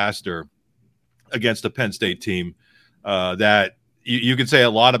disaster against a Penn State team that you can say a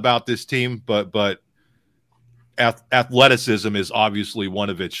lot about this team, but athleticism is obviously one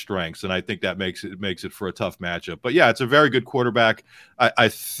of its strengths, and I think that makes it for a tough matchup. But yeah, it's a very good quarterback. I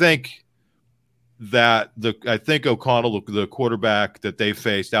think O'Connell, the quarterback that they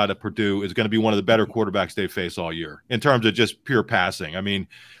faced out of Purdue, is going to be one of the better quarterbacks they face all year in terms of just pure passing. I mean,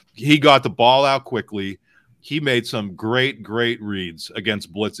 he got the ball out quickly. He made some great reads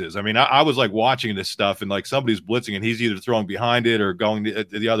against blitzes. I mean, I was like watching this stuff, and like somebody's blitzing and he's either throwing behind it or going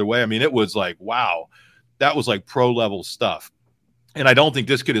the other way. I mean, it was like, wow, that was like pro level stuff. And I don't think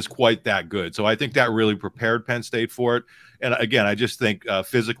this kid is quite that good. So I think that really prepared Penn State for it. And again, I just think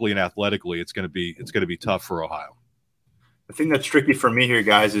physically and athletically, it's going to be tough for Ohio. The thing that's tricky for me here,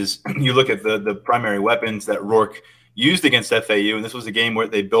 guys, is you look at the primary weapons that Rourke used against FAU, and this was a game where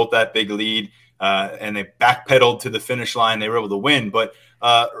they built that big lead and they backpedaled to the finish line. They were able to win, but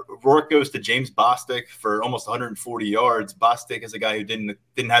Rourke goes to James Bostic for almost 140 yards. Bostic is a guy who didn't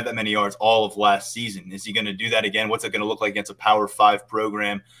have that many yards all of last season. Is he going to do that again? What's it going to look like against a Power 5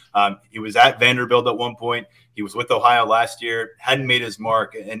 program? He was at Vanderbilt at one point. He was with Ohio last year, hadn't made his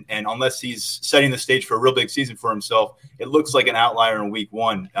mark. And unless he's setting the stage for a real big season for himself, it looks like an outlier in week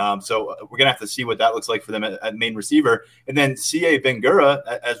 1. So we're going to have to see what that looks like for them at main receiver. And then C.A. Bangura,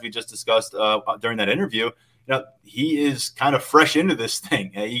 as we just discussed during that interview, he is kind of fresh into this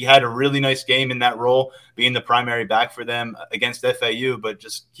thing. He had a really nice game in that role, being the primary back for them against FAU, but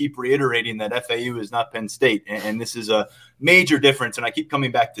just keep reiterating that FAU is not Penn State. And this is a major difference. And I keep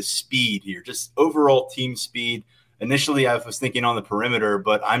coming back to speed here, just overall team speed. Initially, I was thinking on the perimeter,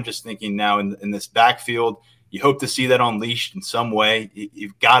 but I'm just thinking now in this backfield, you hope to see that unleashed in some way.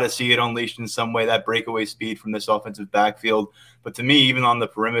 You've got to see it unleashed in some way, that breakaway speed from this offensive backfield. But to me, even on the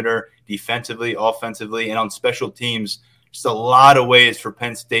perimeter, defensively, offensively, and on special teams, just a lot of ways for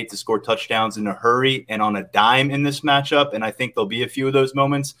Penn State to score touchdowns in a hurry and on a dime in this matchup. And I think there'll be a few of those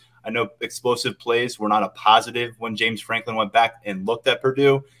moments. I know explosive plays were not a positive when James Franklin went back and looked at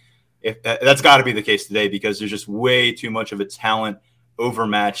Purdue. That's got to be the case today, because there's just way too much of a talent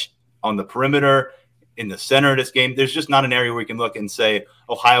overmatch on the perimeter. In the center of this game, there's just not an area where we can look and say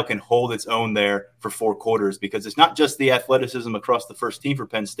Ohio can hold its own there for 4 quarters, because it's not just the athleticism across the first team for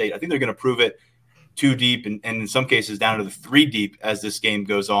Penn State. I think they're going to prove it 2 deep and in some cases down to the 3 deep as this game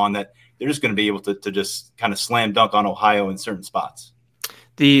goes on, that they're just going to be able to just kind of slam dunk on Ohio in certain spots.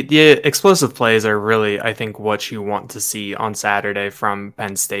 The explosive plays are really, I think, what you want to see on Saturday from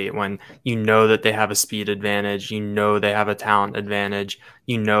Penn State, when you know that they have a speed advantage, you know they have a talent advantage,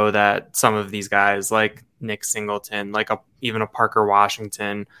 you know that some of these guys like Nick Singleton, like even a Parker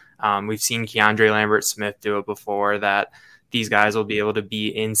Washington, we've seen Keandre Lambert-Smith do it before, that these guys will be able to be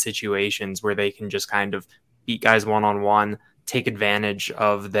in situations where they can just kind of beat guys one-on-one, take advantage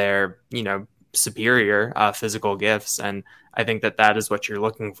of their, superior physical gifts. And I think that is what you're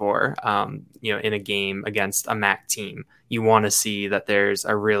looking for, in a game against a MAC team. You want to see that there's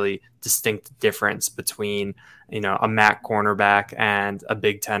a really distinct difference between, a MAC cornerback and a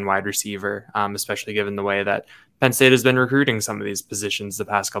Big Ten wide receiver, especially given the way that Penn State has been recruiting some of these positions the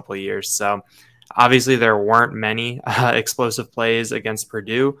past couple of years. So obviously there weren't many explosive plays against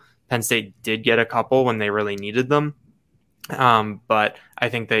Purdue. Penn State did get a couple when they really needed them. But I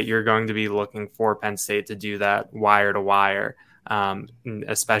think that you're going to be looking for Penn State to do that wire to wire,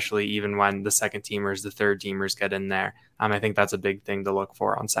 especially even when the second teamers, the third teamers get in there. I think that's a big thing to look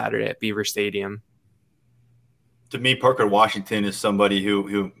for on Saturday at Beaver Stadium. To me, Parker Washington is somebody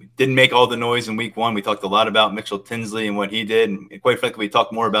who didn't make all the noise in week 1. We talked a lot about Mitchell Tinsley and what he did. And quite frankly, we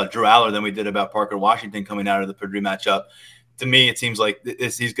talked more about Drew Aller than we did about Parker Washington coming out of the Purdue matchup. to me, it seems like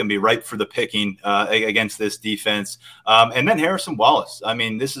he's going to be ripe for the picking against this defense. And then Harrison Wallace. I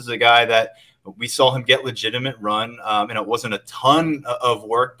mean, this is a guy that we saw him get legitimate run. And it wasn't a ton of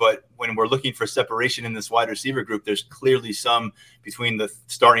work, but when we're looking for separation in this wide receiver group, there's clearly some between the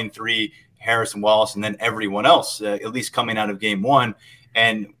starting three, Harrison Wallace, and then everyone else, at least coming out of game one.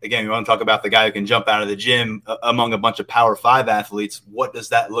 And again, we want to talk about the guy who can jump out of the gym among a bunch of Power 5 athletes. What does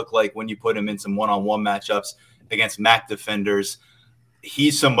that look like when you put him in some one-on-one matchups against MAC defenders?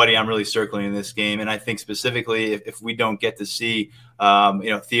 He's somebody I'm really circling in this game. And I think specifically if we don't get to see,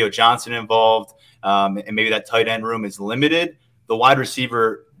 Theo Johnson involved, and maybe that tight end room is limited, the wide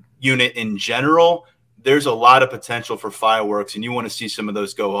receiver unit in general, there's a lot of potential for fireworks, and you want to see some of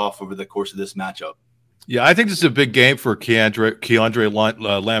those go off over the course of this matchup. Yeah, I think this is a big game for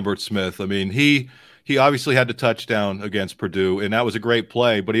Keandre Lambert-Smith. I mean, he obviously had the touchdown against Purdue, and that was a great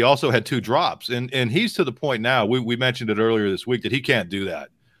play, but he also had 2 drops. And he's to the point now, we mentioned it earlier this week, that he can't do that.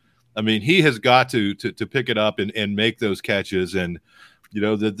 I mean, he has got to pick it up and make those catches. And,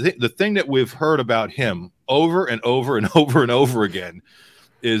 the thing that we've heard about him over and over and over and over again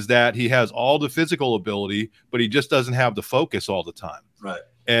is that he has all the physical ability, but he just doesn't have the focus all the time. Right.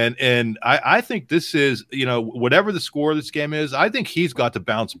 And I think this is, whatever the score of this game is, I think he's got to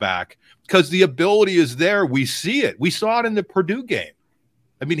bounce back because the ability is there. We see it. We saw it in the Purdue game.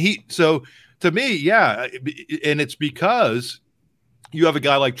 I mean, so to me, yeah, and it's because you have a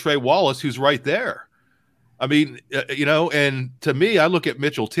guy like Trey Wallace who's right there. I mean, and to me, I look at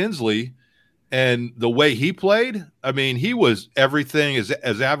Mitchell Tinsley and the way he played. I mean, he was everything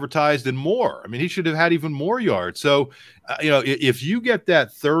as advertised and more. I mean, he should have had even more yards. So, if you get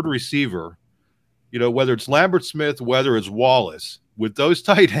that third receiver, whether it's Lambert-Smith, whether it's Wallace, with those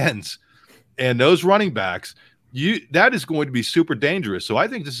tight ends and those running backs, that is going to be super dangerous. So I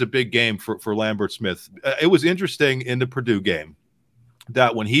think this is a big game for Lambert-Smith. It was interesting in the Purdue game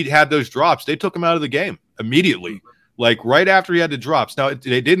that when he had those drops, they took him out of the game immediately. Like right after he had the drops. Now,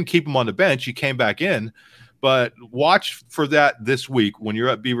 they didn't keep him on the bench. He came back in. But watch for that this week when you're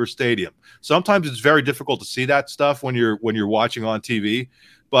at Beaver Stadium. Sometimes it's very difficult to see that stuff when you're watching on TV.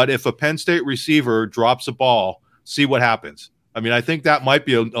 But if a Penn State receiver drops a ball, see what happens. I mean, I think that might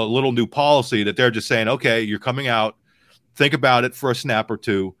be a little new policy that they're just saying, okay, you're coming out, think about it for a snap or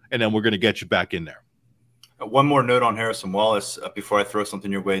two, and then we're going to get you back in there. One more note on Harrison Wallace before I throw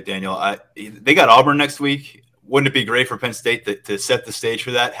something your way, Daniel. They got Auburn next week. Wouldn't it be great for Penn State to set the stage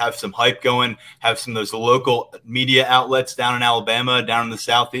for that, have some hype going, have some of those local media outlets down in Alabama, down in the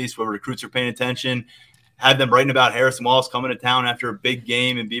Southeast where recruits are paying attention, have them writing about Harrison Wallace coming to town after a big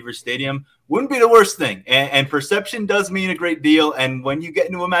game in Beaver Stadium? Wouldn't be the worst thing. And perception does mean a great deal. And when you get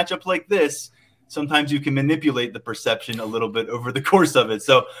into a matchup like this, sometimes you can manipulate the perception a little bit over the course of it.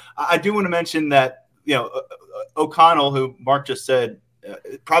 So I do want to mention that, O'Connell, who Mark just said,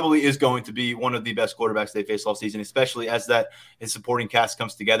 probably is going to be one of the best quarterbacks they face all season, especially as his supporting cast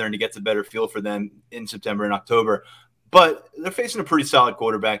comes together and he gets a better feel for them in September and October. But they're facing a pretty solid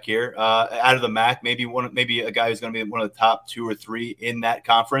quarterback here out of the MAC, maybe a guy who's going to be one of the top 2 or 3 in that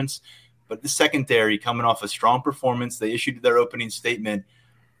conference. But the secondary coming off a strong performance, they issued their opening statement.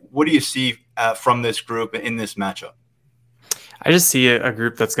 What do you see from this group in this matchup? I just see a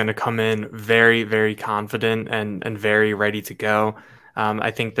group that's going to come in very, very confident and very ready to go.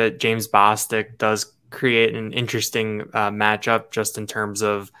 I think that James Bostic does create an interesting matchup just in terms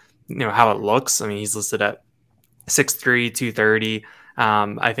of how it looks. I mean, he's listed at 6'3", 230.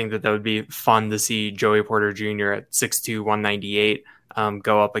 I think that would be fun to see Joey Porter Jr. at 6'2", 198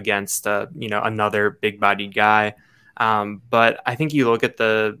 go up against another big-bodied guy. But I think you look at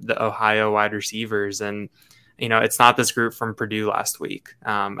the Ohio wide receivers and it's not this group from Purdue last week.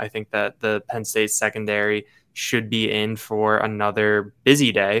 I think that the Penn State secondary should be in for another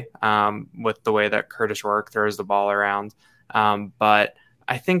busy day with the way that Curtis Rourke throws the ball around. But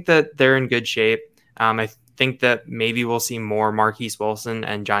I think that they're in good shape. I think that maybe we'll see more Marquise Wilson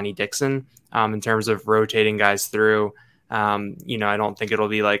and Johnny Dixon in terms of rotating guys through. I don't think it'll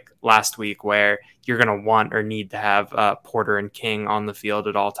be like last week where you're going to want or need to have Porter and King on the field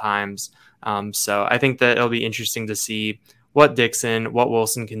at all times. So I think that it'll be interesting to see what Dixon, what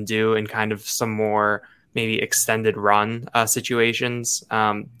Wilson can do in kind of some more maybe extended run situations.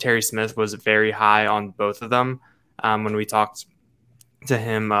 Terry Smith was very high on both of them when we talked to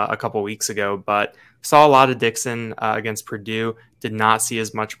him a couple weeks ago, but saw a lot of Dixon against Purdue. Did not see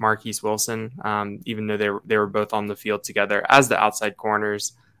as much Marquise Wilson, even though they were both on the field together as the outside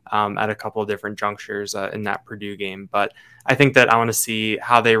corners at a couple of different junctures in that Purdue game. But I think that I want to see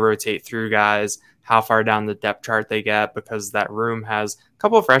how they rotate through guys, how far down the depth chart they get, because that room has a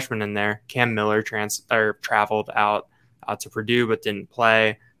couple of freshmen in there. Cam Miller traveled out to Purdue but didn't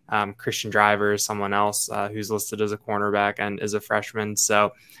play. Christian Driver is someone else who's listed as a cornerback and is a freshman.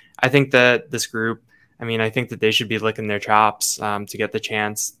 So I think that this group, I think that they should be licking their chops to get the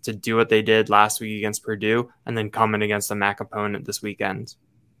chance to do what they did last week against Purdue and then come in against a MAC opponent this weekend.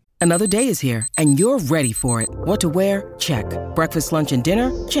 Another day is here, and you're ready for it. What to wear? Check. Breakfast, lunch, and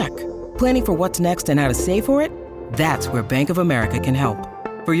dinner? Check. Planning for what's next and how to save for it? That's where Bank of America can help.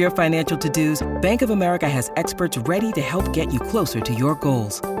 For your financial to-dos, Bank of America has experts ready to help get you closer to your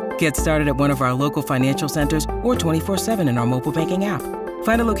goals. Get started at one of our local financial centers or 24/7 in our mobile banking app.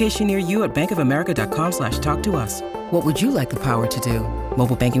 Find a location near you at bankofamerica.com/talktous. What would you like the power to do?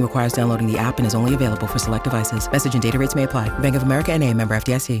 Mobile banking requires downloading the app and is only available for select devices. Message and data rates may apply. Bank of America N.A., member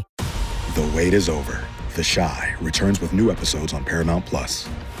FDIC. The wait is over. The Chi returns with new episodes on Paramount+.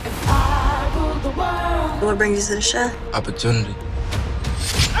 What brings you to the Chi? Opportunity.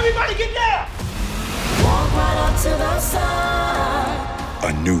 Everybody get down! Walk right up to the side.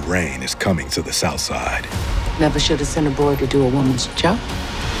 A new reign is coming to the South Side. Never should have sent a boy to do a woman's job.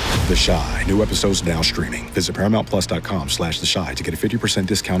 The Chi. New episodes now streaming. Visit ParamountPlus.com/The Chi to get a 50%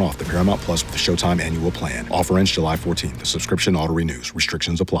 discount off the Paramount Plus with the Showtime annual plan. Offer ends July 14th. The subscription auto-renews.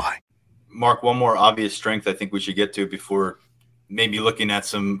 Restrictions apply. Mark, one more obvious strength I think we should get to before maybe looking at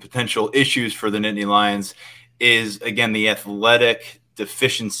some potential issues for the Nittany Lions is, again, the athletic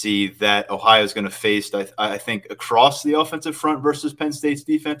deficiency that Ohio is going to face, I think, across the offensive front versus Penn State's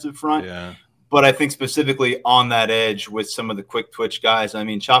defensive front. Yeah. But I think specifically on that edge with some of the quick twitch guys. I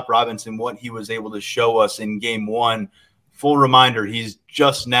mean, Chop Robinson, what he was able to show us in game one, full reminder, he's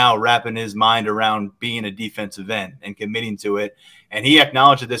just now wrapping his mind around being a defensive end and committing to it. And he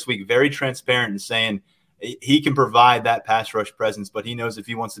acknowledged it this week, very transparent, and saying he can provide that pass rush presence, but he knows if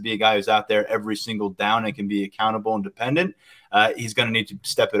he wants to be a guy who's out there every single down and can be accountable and dependent, he's going to need to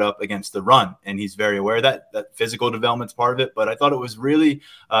step it up against the run. And he's very aware of that physical development's part of it. But I thought it was really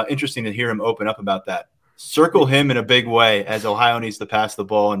interesting to hear him open up about that. Circle him in a big way as Ohio needs to pass the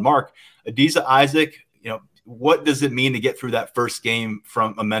ball. And Mark, Adisa Isaac, what does it mean to get through that first game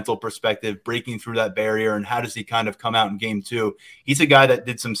from a mental perspective, breaking through that barrier, and how does he kind of come out in game two? He's a guy that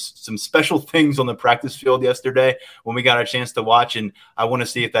did some special things on the practice field yesterday when we got a chance to watch, and I want to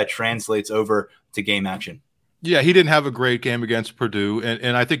see if that translates over to game action. Yeah, he didn't have a great game against Purdue,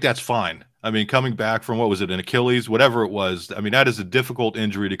 and I think that's fine. I mean, coming back from, what was it, an Achilles, whatever it was, I mean, that is a difficult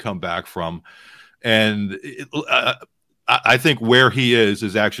injury to come back from. And I think where he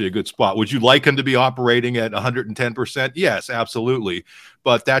is actually a good spot. Would you like him to be operating at 110%? Yes, absolutely.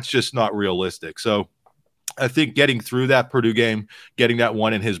 But that's just not realistic. So I think getting through that Purdue game, getting that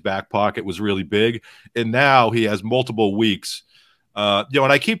one in his back pocket was really big. And now he has multiple weeks. And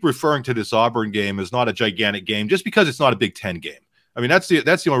I keep referring to this Auburn game as not a gigantic game just because it's not a Big Ten game. I mean, that's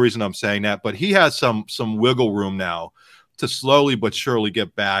the only reason I'm saying that. But he has some wiggle room now to slowly but surely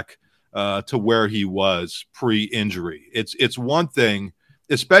get back to where he was pre-injury. It's one thing,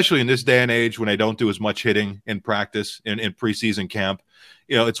 especially in this day and age when they don't do as much hitting in practice in preseason camp.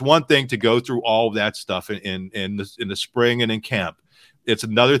 It's one thing to go through all of that stuff in the spring and in camp. It's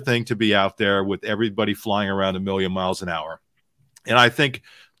another thing to be out there with everybody flying around 1,000,000 miles an hour. And I think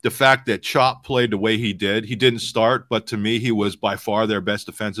the fact that Chop played the way he didn't start, but to me, he was by far their best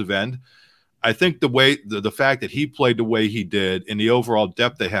defensive end. I think the fact that he played the way he did and the overall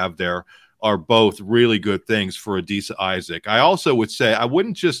depth they have there are both really good things for Adisa Isaac. I also would say I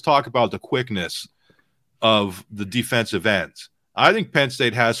wouldn't just talk about the quickness of the defensive ends. I think Penn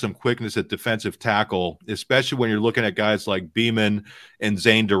State has some quickness at defensive tackle, especially when you're looking at guys like Beeman and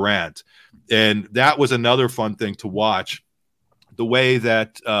Zane Durant. And that was another fun thing to watch, the way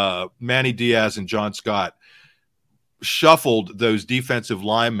that Manny Diaz and John Scott shuffled those defensive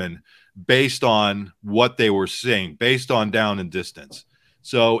linemen based on what they were seeing, based on down and distance.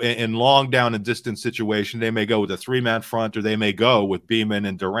 So in long down and distance situation, they may go with a three-man front or they may go with Beeman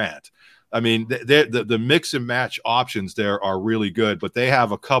and Durant. I mean, the mix and match options there are really good, but they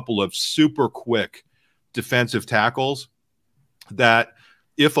have a couple of super quick defensive tackles that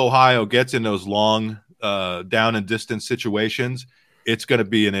if Ohio gets in those long down and distance situations, it's going to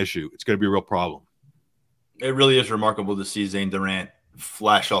be an issue. It's going to be a real problem. It really is remarkable to see Zane Durant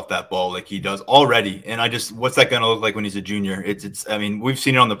flash off that ball like he does already. And what's that going to look like when he's a junior? I mean, we've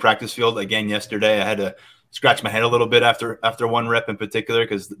seen it on the practice field again yesterday. I had to scratch my head a little bit after one rep in particular,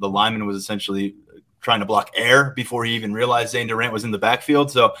 because the lineman was essentially trying to block air before he even realized Zane Durant was in the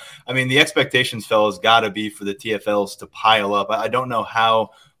backfield. So, I mean, the expectations, fellas, got to be for the TFLs to pile up. I don't know how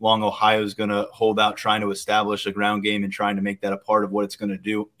long Ohio is going to hold out trying to establish a ground game and trying to make that a part of what it's going to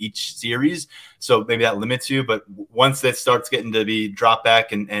do each series. So maybe that limits you. But once that starts getting to be drop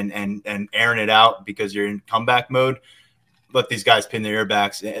back and airing it out because you're in comeback mode, let these guys pin their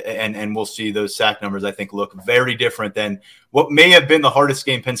earbacks, and we'll see those sack numbers, I think, look very different than what may have been the hardest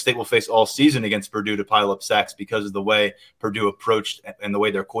game Penn State will face all season against Purdue to pile up sacks because of the way Purdue approached and the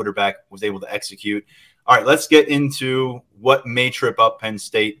way their quarterback was able to execute. All right, let's get into what may trip up Penn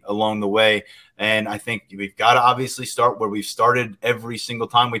State along the way. And I think we've got to obviously start where we've started every single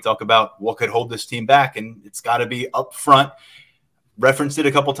time we talk about what could hold this team back, and it's got to be up front. Referenced it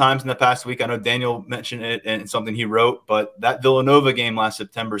a couple times in the past week. I know Daniel mentioned it and something he wrote, but that Villanova game last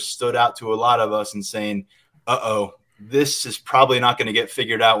September stood out to a lot of us and saying, this is probably not going to get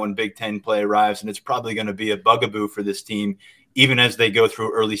figured out when Big Ten play arrives, and it's probably going to be a bugaboo for this team, even as they go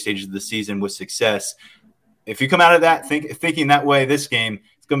through early stages of the season with success. If you come out of that thinking that way this game,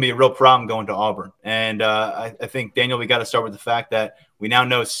 it's going to be a real problem going to Auburn. And I think, Daniel, we got to start with the fact that we now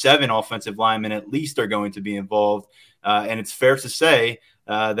know 7 offensive linemen at least are going to be involved. And it's fair to say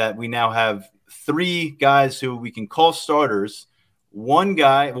that we now have 3 guys who we can call starters, one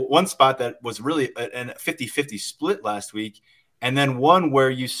spot that was really a 50-50 split last week, and then one where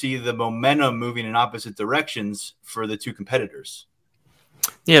you see the momentum moving in opposite directions for the 2 competitors.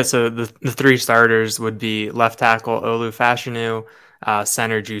 Yeah, so the 3 starters would be left tackle Olu Fashanu,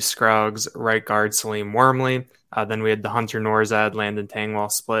 center Juice Scruggs, right guard Salim Wormley. Then we had the Hunter Norzad, Landon Tangwall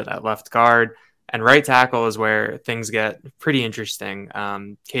split at left guard. And right tackle is where things get pretty interesting.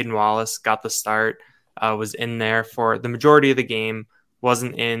 Caden Wallace got the start, was in there for the majority of the game,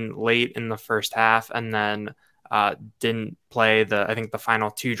 wasn't in late in the first half, and then didn't play the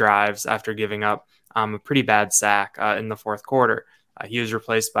final 2 drives after giving up a pretty bad sack in the fourth quarter. He was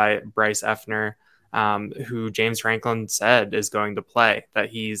replaced by Bryce Effner, who James Franklin said is going to play, that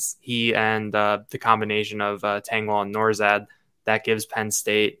he and the combination of Tangwall and Norzad, that gives Penn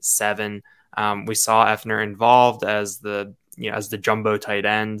State 7. We saw Effner involved as the jumbo tight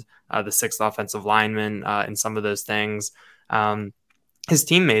end, the 6th offensive lineman in some of those things. His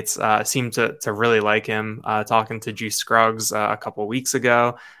teammates seemed to really like him. Talking to Juice Scruggs a couple weeks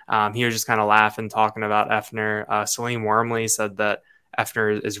ago, he was just kind of laughing, talking about Effner. Salim Wormley said that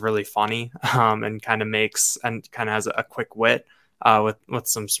Effner is really funny and kind of has a quick wit with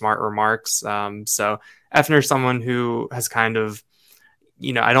some smart remarks. So Effner is someone who has kind of,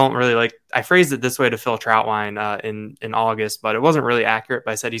 I don't really I phrased it this way to Phil Troutwine in August, but it wasn't really accurate.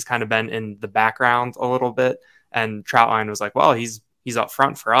 But I said he's kind of been in the background a little bit, and Troutwine was like, well, he's up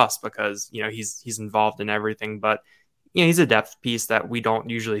front for us because, he's involved in everything, but he's a depth piece that we don't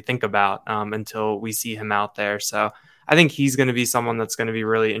usually think about until we see him out there. So I think he's going to be someone that's going to be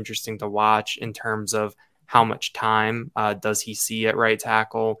really interesting to watch in terms of how much time does he see at right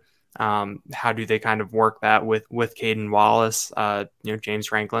tackle. How do they kind of work that with Caden Wallace? James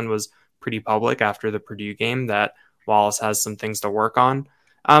Franklin was pretty public after the Purdue game that Wallace has some things to work on.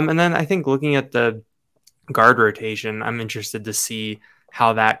 And then I think looking at the guard rotation, I'm interested to see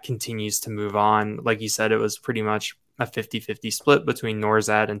how that continues to move on. Like you said, it was pretty much a 50-50 split between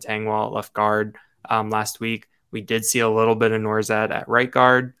Norzad and Tangwall at left guard last week. We did see a little bit of Norzad at right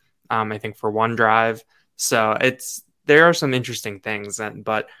guard, I think for one drive. So there are some interesting things,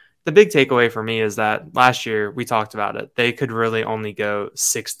 but the big takeaway for me is that last year we talked about it. They could really only go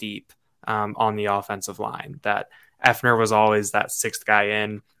 6 deep on the offensive line. That Effner was always that 6th guy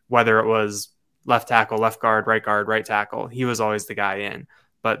in, whether it was left tackle, left guard, right tackle. He was always the guy in.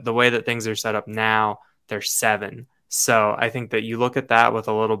 But the way that things are set up now, there's 7. So I think that you look at that with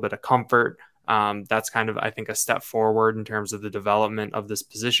a little bit of comfort. That's kind of, I think, a step forward in terms of the development of this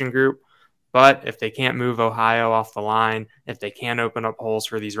position group. But if they can't move Ohio off the line, if they can't open up holes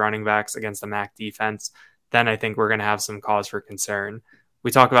for these running backs against the MAC defense, then I think we're going to have some cause for concern.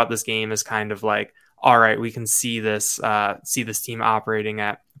 We talk about this game as kind of like, all right, we can see this team operating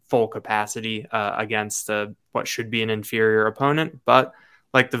at full capacity against what should be an inferior opponent. But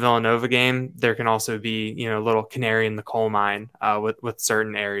like the Villanova game, there can also be, a little canary in the coal mine with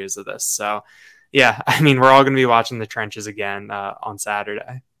certain areas of this. So, yeah, I mean, we're all going to be watching the trenches again on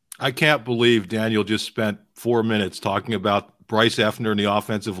Saturday. I can't believe Daniel just spent 4 minutes talking about Bryce Effner and the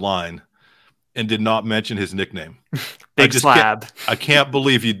offensive line and did not mention his nickname. Big Slab. I can't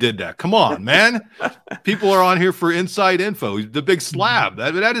believe you did that. Come on, man. People are on here for inside info. The Big Slab.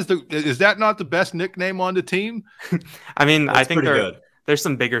 Is that not the best nickname on the team? I mean, I think there's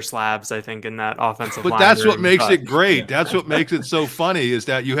some bigger slabs, I think, in that offensive line. But that's what makes it great. Yeah. That's what makes it so funny is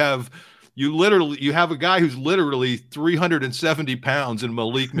that you have a guy who's literally 370 pounds in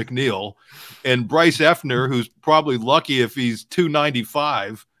Malik McNeil and Bryce Effner, who's probably lucky if he's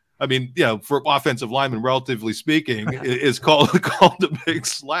 295. I mean, for offensive linemen, relatively speaking, is called a big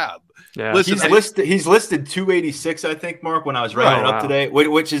slab. Yeah. Listen, he's listed 286, I think, Mark, when I was writing it up today,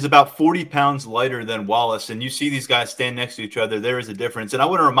 which is about 40 pounds lighter than Wallace. And you see these guys stand next to each other. There is a difference. And I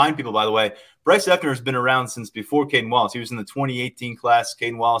want to remind people, by the way, Bryce Effner has been around since before Caden Wallace. He was in the 2018 class.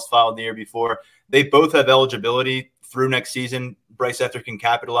 Caden Wallace filed the year before. They both have eligibility through next season. Bryce Effner can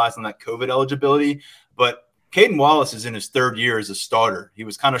capitalize on that COVID eligibility. But Caden Wallace is in his third year as a starter. He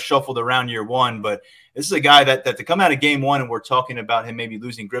was kind of shuffled around year one, but this is a guy that to come out of game one and we're talking about him maybe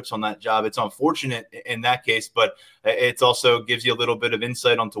losing grips on that job. It's unfortunate in that case, but it also gives you a little bit of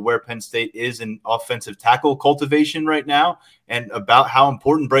insight onto where Penn State is in offensive tackle cultivation right now and about how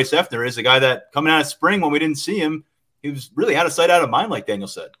important Bryce Effner is, a guy that coming out of spring when we didn't see him, he was really out of sight, out of mind, like Daniel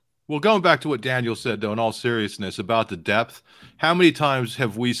said. Well, going back to what Daniel said, though, in all seriousness about the depth, how many times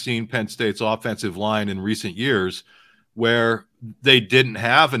have we seen Penn State's offensive line in recent years where they didn't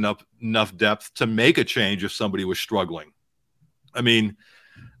have enough depth to make a change if somebody was struggling? I mean,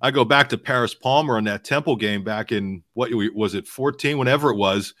 I go back to Paris Palmer in that Temple game back in, what was it, 14, whenever it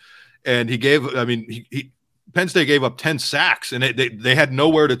was, and Penn State gave up 10 sacks, and they had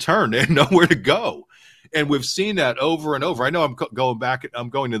nowhere to turn. They had nowhere to go. And we've seen that over and over. I know I'm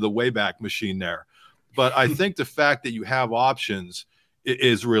going to the Wayback Machine there, but I think the fact that you have options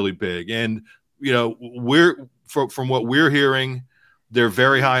is really big. And, from what we're hearing, they're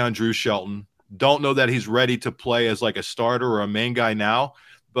very high on Drew Shelton. Don't know that he's ready to play as like a starter or a main guy now,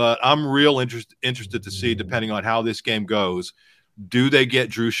 but I'm real interested to see, depending on how this game goes, do they get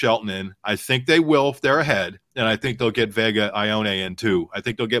Drew Shelton in? I think they will if they're ahead, and I think they'll get Vega Ione in too. I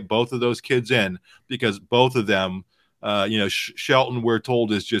think they'll get both of those kids in because both of them, Shelton, we're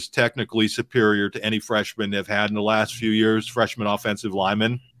told, is just technically superior to any freshman they've had in the last few years, freshman offensive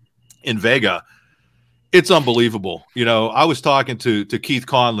lineman. In Vega, it's unbelievable. I was talking to Keith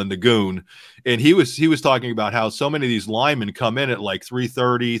Conlon, the goon, and he was talking about how so many of these linemen come in at like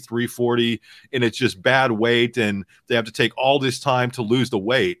 330, 340, and it's just bad weight, and they have to take all this time to lose the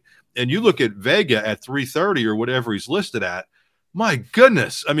weight. And you look at Vega at 330 or whatever he's listed at, my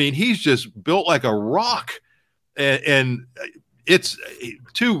goodness. I mean, he's just built like a rock. And it's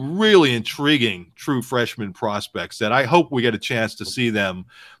two really intriguing true freshman prospects that I hope we get a chance to see them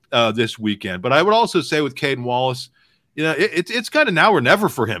this weekend. But I would also say with Caden Wallace, it's kind of now or never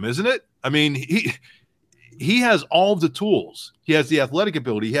for him, isn't it? I mean, he has all the tools. He has the athletic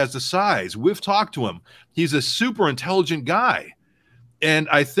ability. He has the size. We've talked to him. He's a super intelligent guy. And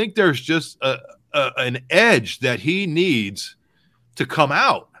I think there's just an edge that he needs to come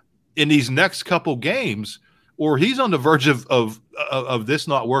out in these next couple games, or he's on the verge of this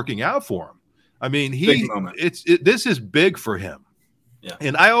not working out for him. I mean, this is big for him. Yeah.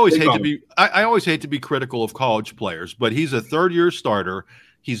 And I always hate to be critical of college players, but he's a third-year starter.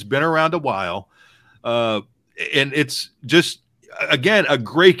 He's been around a while, and it's just, again, a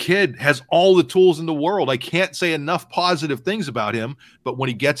great kid, has all the tools in the world. I can't say enough positive things about him, but when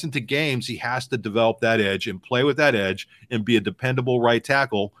he gets into games, he has to develop that edge and play with that edge and be a dependable right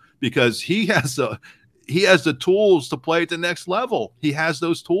tackle because he has the tools to play at the next level. He has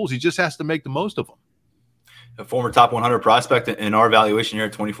those tools. He just has to make the most of them. A former top 100 prospect in our evaluation here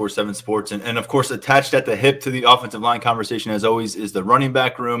at 24/7 Sports. And of course, attached at the hip to the offensive line conversation, as always, is the running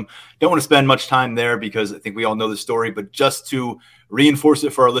back room. Don't want to spend much time there because I think we all know the story, but just to reinforce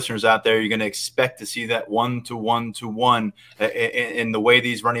it for our listeners out there, you're going to expect to see that 1-to-1-to-1 in the way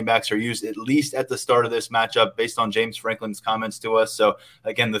these running backs are used, at least at the start of this matchup, based on James Franklin's comments to us. So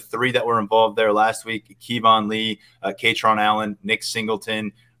again, the three that were involved there last week, Kevon Lee, Katron Allen, Nick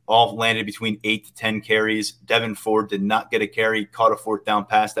Singleton, all landed between 8 to 10 carries. Devin Ford did not get a carry, caught a fourth down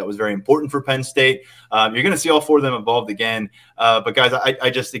pass. That was very important for Penn State. You're going to see all four of them involved again. But guys, I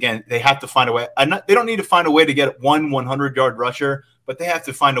just, again, they have to find a way. They don't need to find a way to get one 100-yard rusher, but they have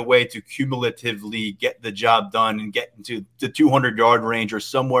to find a way to cumulatively get the job done and get into the 200-yard range or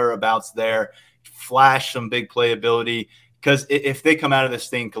somewhere abouts there, flash some big playability. Because if they come out of this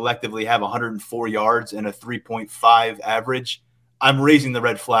thing collectively have 104 yards and a 3.5 average, I'm raising the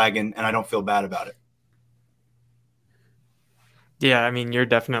red flag, and I don't feel bad about it. Yeah, I mean, you're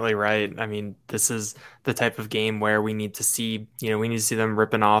definitely right. I mean, this is the type of game where we need to see them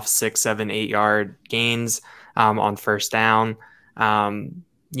ripping off 6, 7, 8-yard gains on first down. Going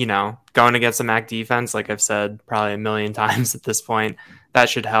against the MAC defense, like I've said probably a million times at this point, that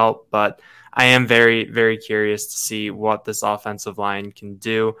should help. But I am very, very curious to see what this offensive line can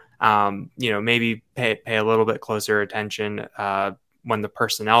do. Maybe pay a little bit closer attention when the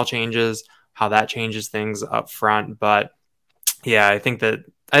personnel changes, how that changes things up front. But yeah, I think that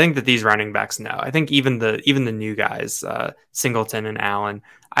I think that these running backs know. I think even the new guys, Singleton and Allen,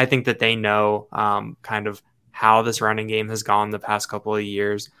 I think that they know kind of how this running game has gone the past couple of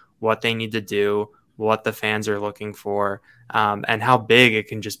years, what they need to do, what the fans are looking for, and how big it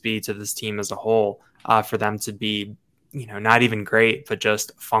can just be to this team as a whole for them to be, not even great, but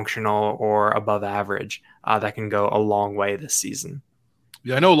just functional or above average. That can go a long way this season.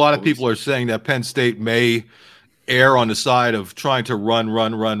 Yeah, I know a lot of people are saying that Penn State may err on the side of trying to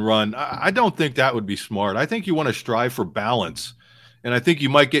run. I don't think that would be smart. I think you want to strive for balance. And I think you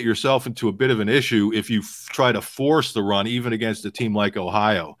might get yourself into a bit of an issue if you try to force the run, even against a team like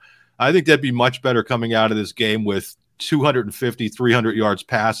Ohio. I think that'd be much better coming out of this game with 250, 300 yards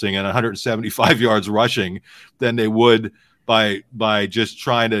passing and 175 yards rushing than they would by just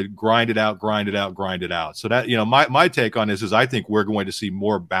trying to grind it out. So that, my take on this is I think we're going to see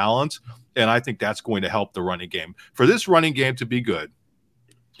more balance, and I think that's going to help the running game. For this running game to be good,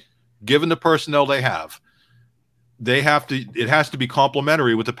 given the personnel they have, it has to be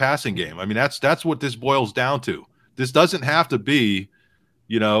complementary with the passing game. I mean, that's what this boils down to. This doesn't have to be,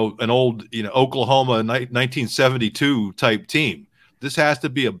 an old, Oklahoma 1972 type team. This has to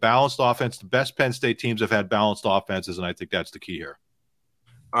be a balanced offense. The best Penn State teams have had balanced offenses, and I think that's the key here.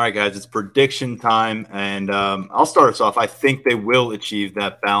 All right, guys, it's prediction time, and I'll start us off. I think they will achieve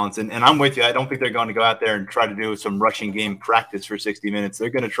that balance, and I'm with you. I don't think they're going to go out there and try to do some rushing game practice for 60 minutes. They're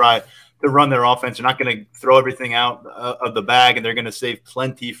going to try to run their offense. They're not going to throw everything out of the bag, and they're going to save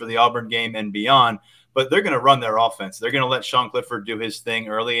plenty for the Auburn game and beyond. But they're going to run their offense. They're going to let Sean Clifford do his thing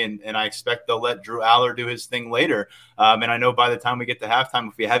early, and I expect they'll let Drew Aller do his thing later. And I know by the time we get to halftime,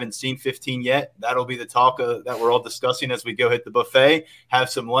 if we haven't seen 15 yet, that'll be the talk that we're all discussing as we go hit the buffet, have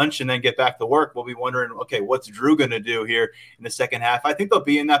some lunch, and then get back to work. We'll be wondering, okay, what's Drew going to do here in the second half? I think they'll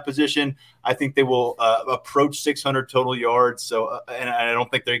be in that position. I think they will approach 600 total yards. So, and I don't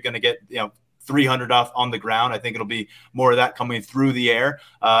think they're going to get 300 off on the ground. I think it'll be more of that coming through the air.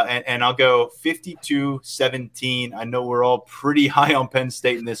 And I'll go 52-17. I know we're all pretty high on Penn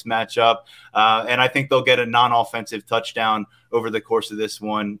State in this matchup. And I think they'll get a non-offensive touchdown over the course of this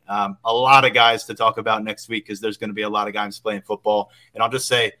one. A lot of guys to talk about next week because there's going to be a lot of guys playing football. And I'll just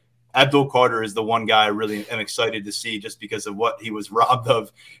say Abdul Carter is the one guy I really am excited to see just because of what he was robbed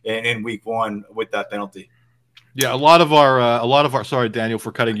of in week one with that penalty. Yeah, a lot of our. Sorry, Daniel,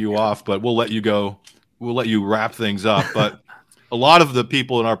 for cutting you off, but we'll let you go. We'll let you wrap things up. But a lot of the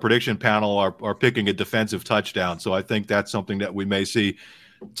people in our prediction panel are picking a defensive touchdown, so I think that's something that we may see.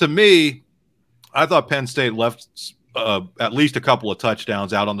 To me, I thought Penn State left at least a couple of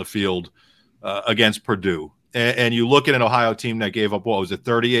touchdowns out on the field against Purdue, and you look at an Ohio team that gave up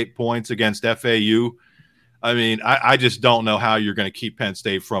 38 points against FAU. I mean, I just don't know how you're going to keep Penn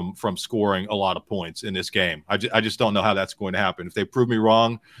State from scoring a lot of points in this game. I just don't know how that's going to happen. If they prove me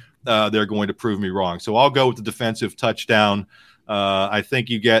wrong, they're going to prove me wrong. So I'll go with the defensive touchdown. I think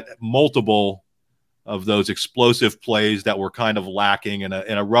you get multiple of those explosive plays that were kind of lacking in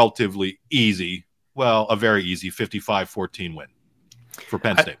a relatively easy, a very easy 55-14 win for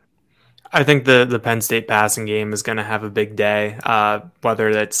Penn State. I think the Penn State passing game is going to have a big day,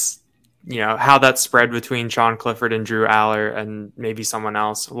 whether that's how that's spread between Sean Clifford and Drew Aller and maybe someone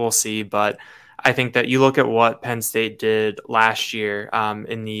else, we'll see. But I think that you look at what Penn State did last year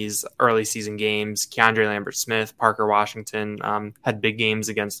in these early season games. Keandre Lambert-Smith, Parker Washington had big games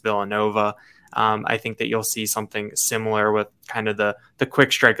against Villanova. I think that you'll see something similar with kind of the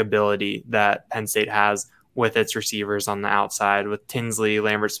quick strike ability that Penn State has with its receivers on the outside, with Tinsley,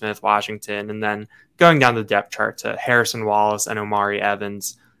 Lambert-Smith, Washington, and then going down the depth chart to Harrison Wallace and Omari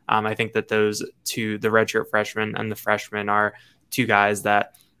Evans. I think that those two, the redshirt freshman and the freshman, are two guys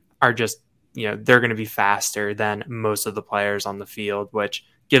that are just, they're going to be faster than most of the players on the field, which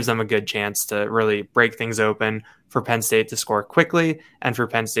gives them a good chance to really break things open for Penn State to score quickly and for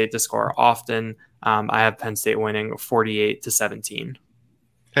Penn State to score often. I have Penn State winning 48-17.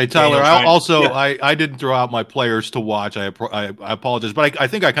 Hey, Tyler, I didn't throw out my players to watch. I apologize, but I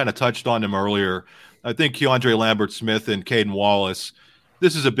think I kind of touched on them earlier. I think Keandre Lambert-Smith and Caden Wallace,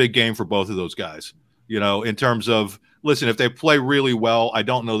 this is a big game for both of those guys, in terms of, listen, if they play really well, I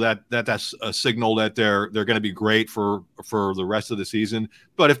don't know that's a signal that they're going to be great for the rest of the season.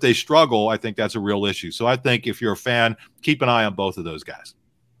 But if they struggle, I think that's a real issue. So I think if you're a fan, keep an eye on both of those guys.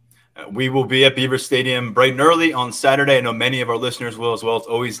 We will be at Beaver Stadium bright and early on Saturday. I know many of our listeners will as well. It's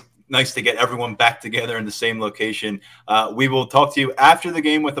always nice to get everyone back together in the same location. We will talk to you after the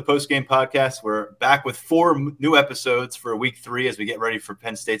game with the post-game podcast. We're back with 4 new episodes for week 3 as we get ready for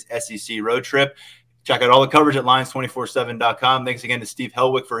Penn State's SEC road trip. Check out all the coverage at Lions247.com. Thanks again to Steve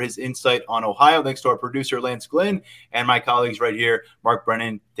Helwick for his insight on Ohio. Thanks to our producer, Lance Glynn, and my colleagues right here, Mark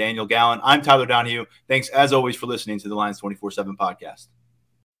Brennan, Daniel Gallen. I'm Tyler Donahue. Thanks, as always, for listening to the Lions 24/7 podcast.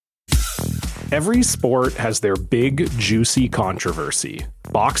 Every sport has their big, juicy controversy.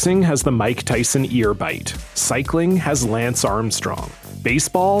 Boxing has the Mike Tyson ear bite. Cycling has Lance Armstrong.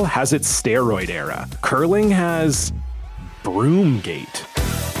 Baseball has its steroid era. Curling has Broomgate.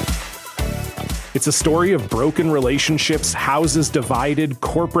 It's a story of broken relationships, houses divided,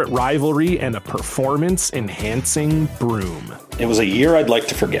 corporate rivalry, and a performance-enhancing broom. It was a year I'd like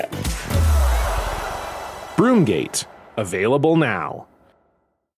to forget. Broomgate, available now.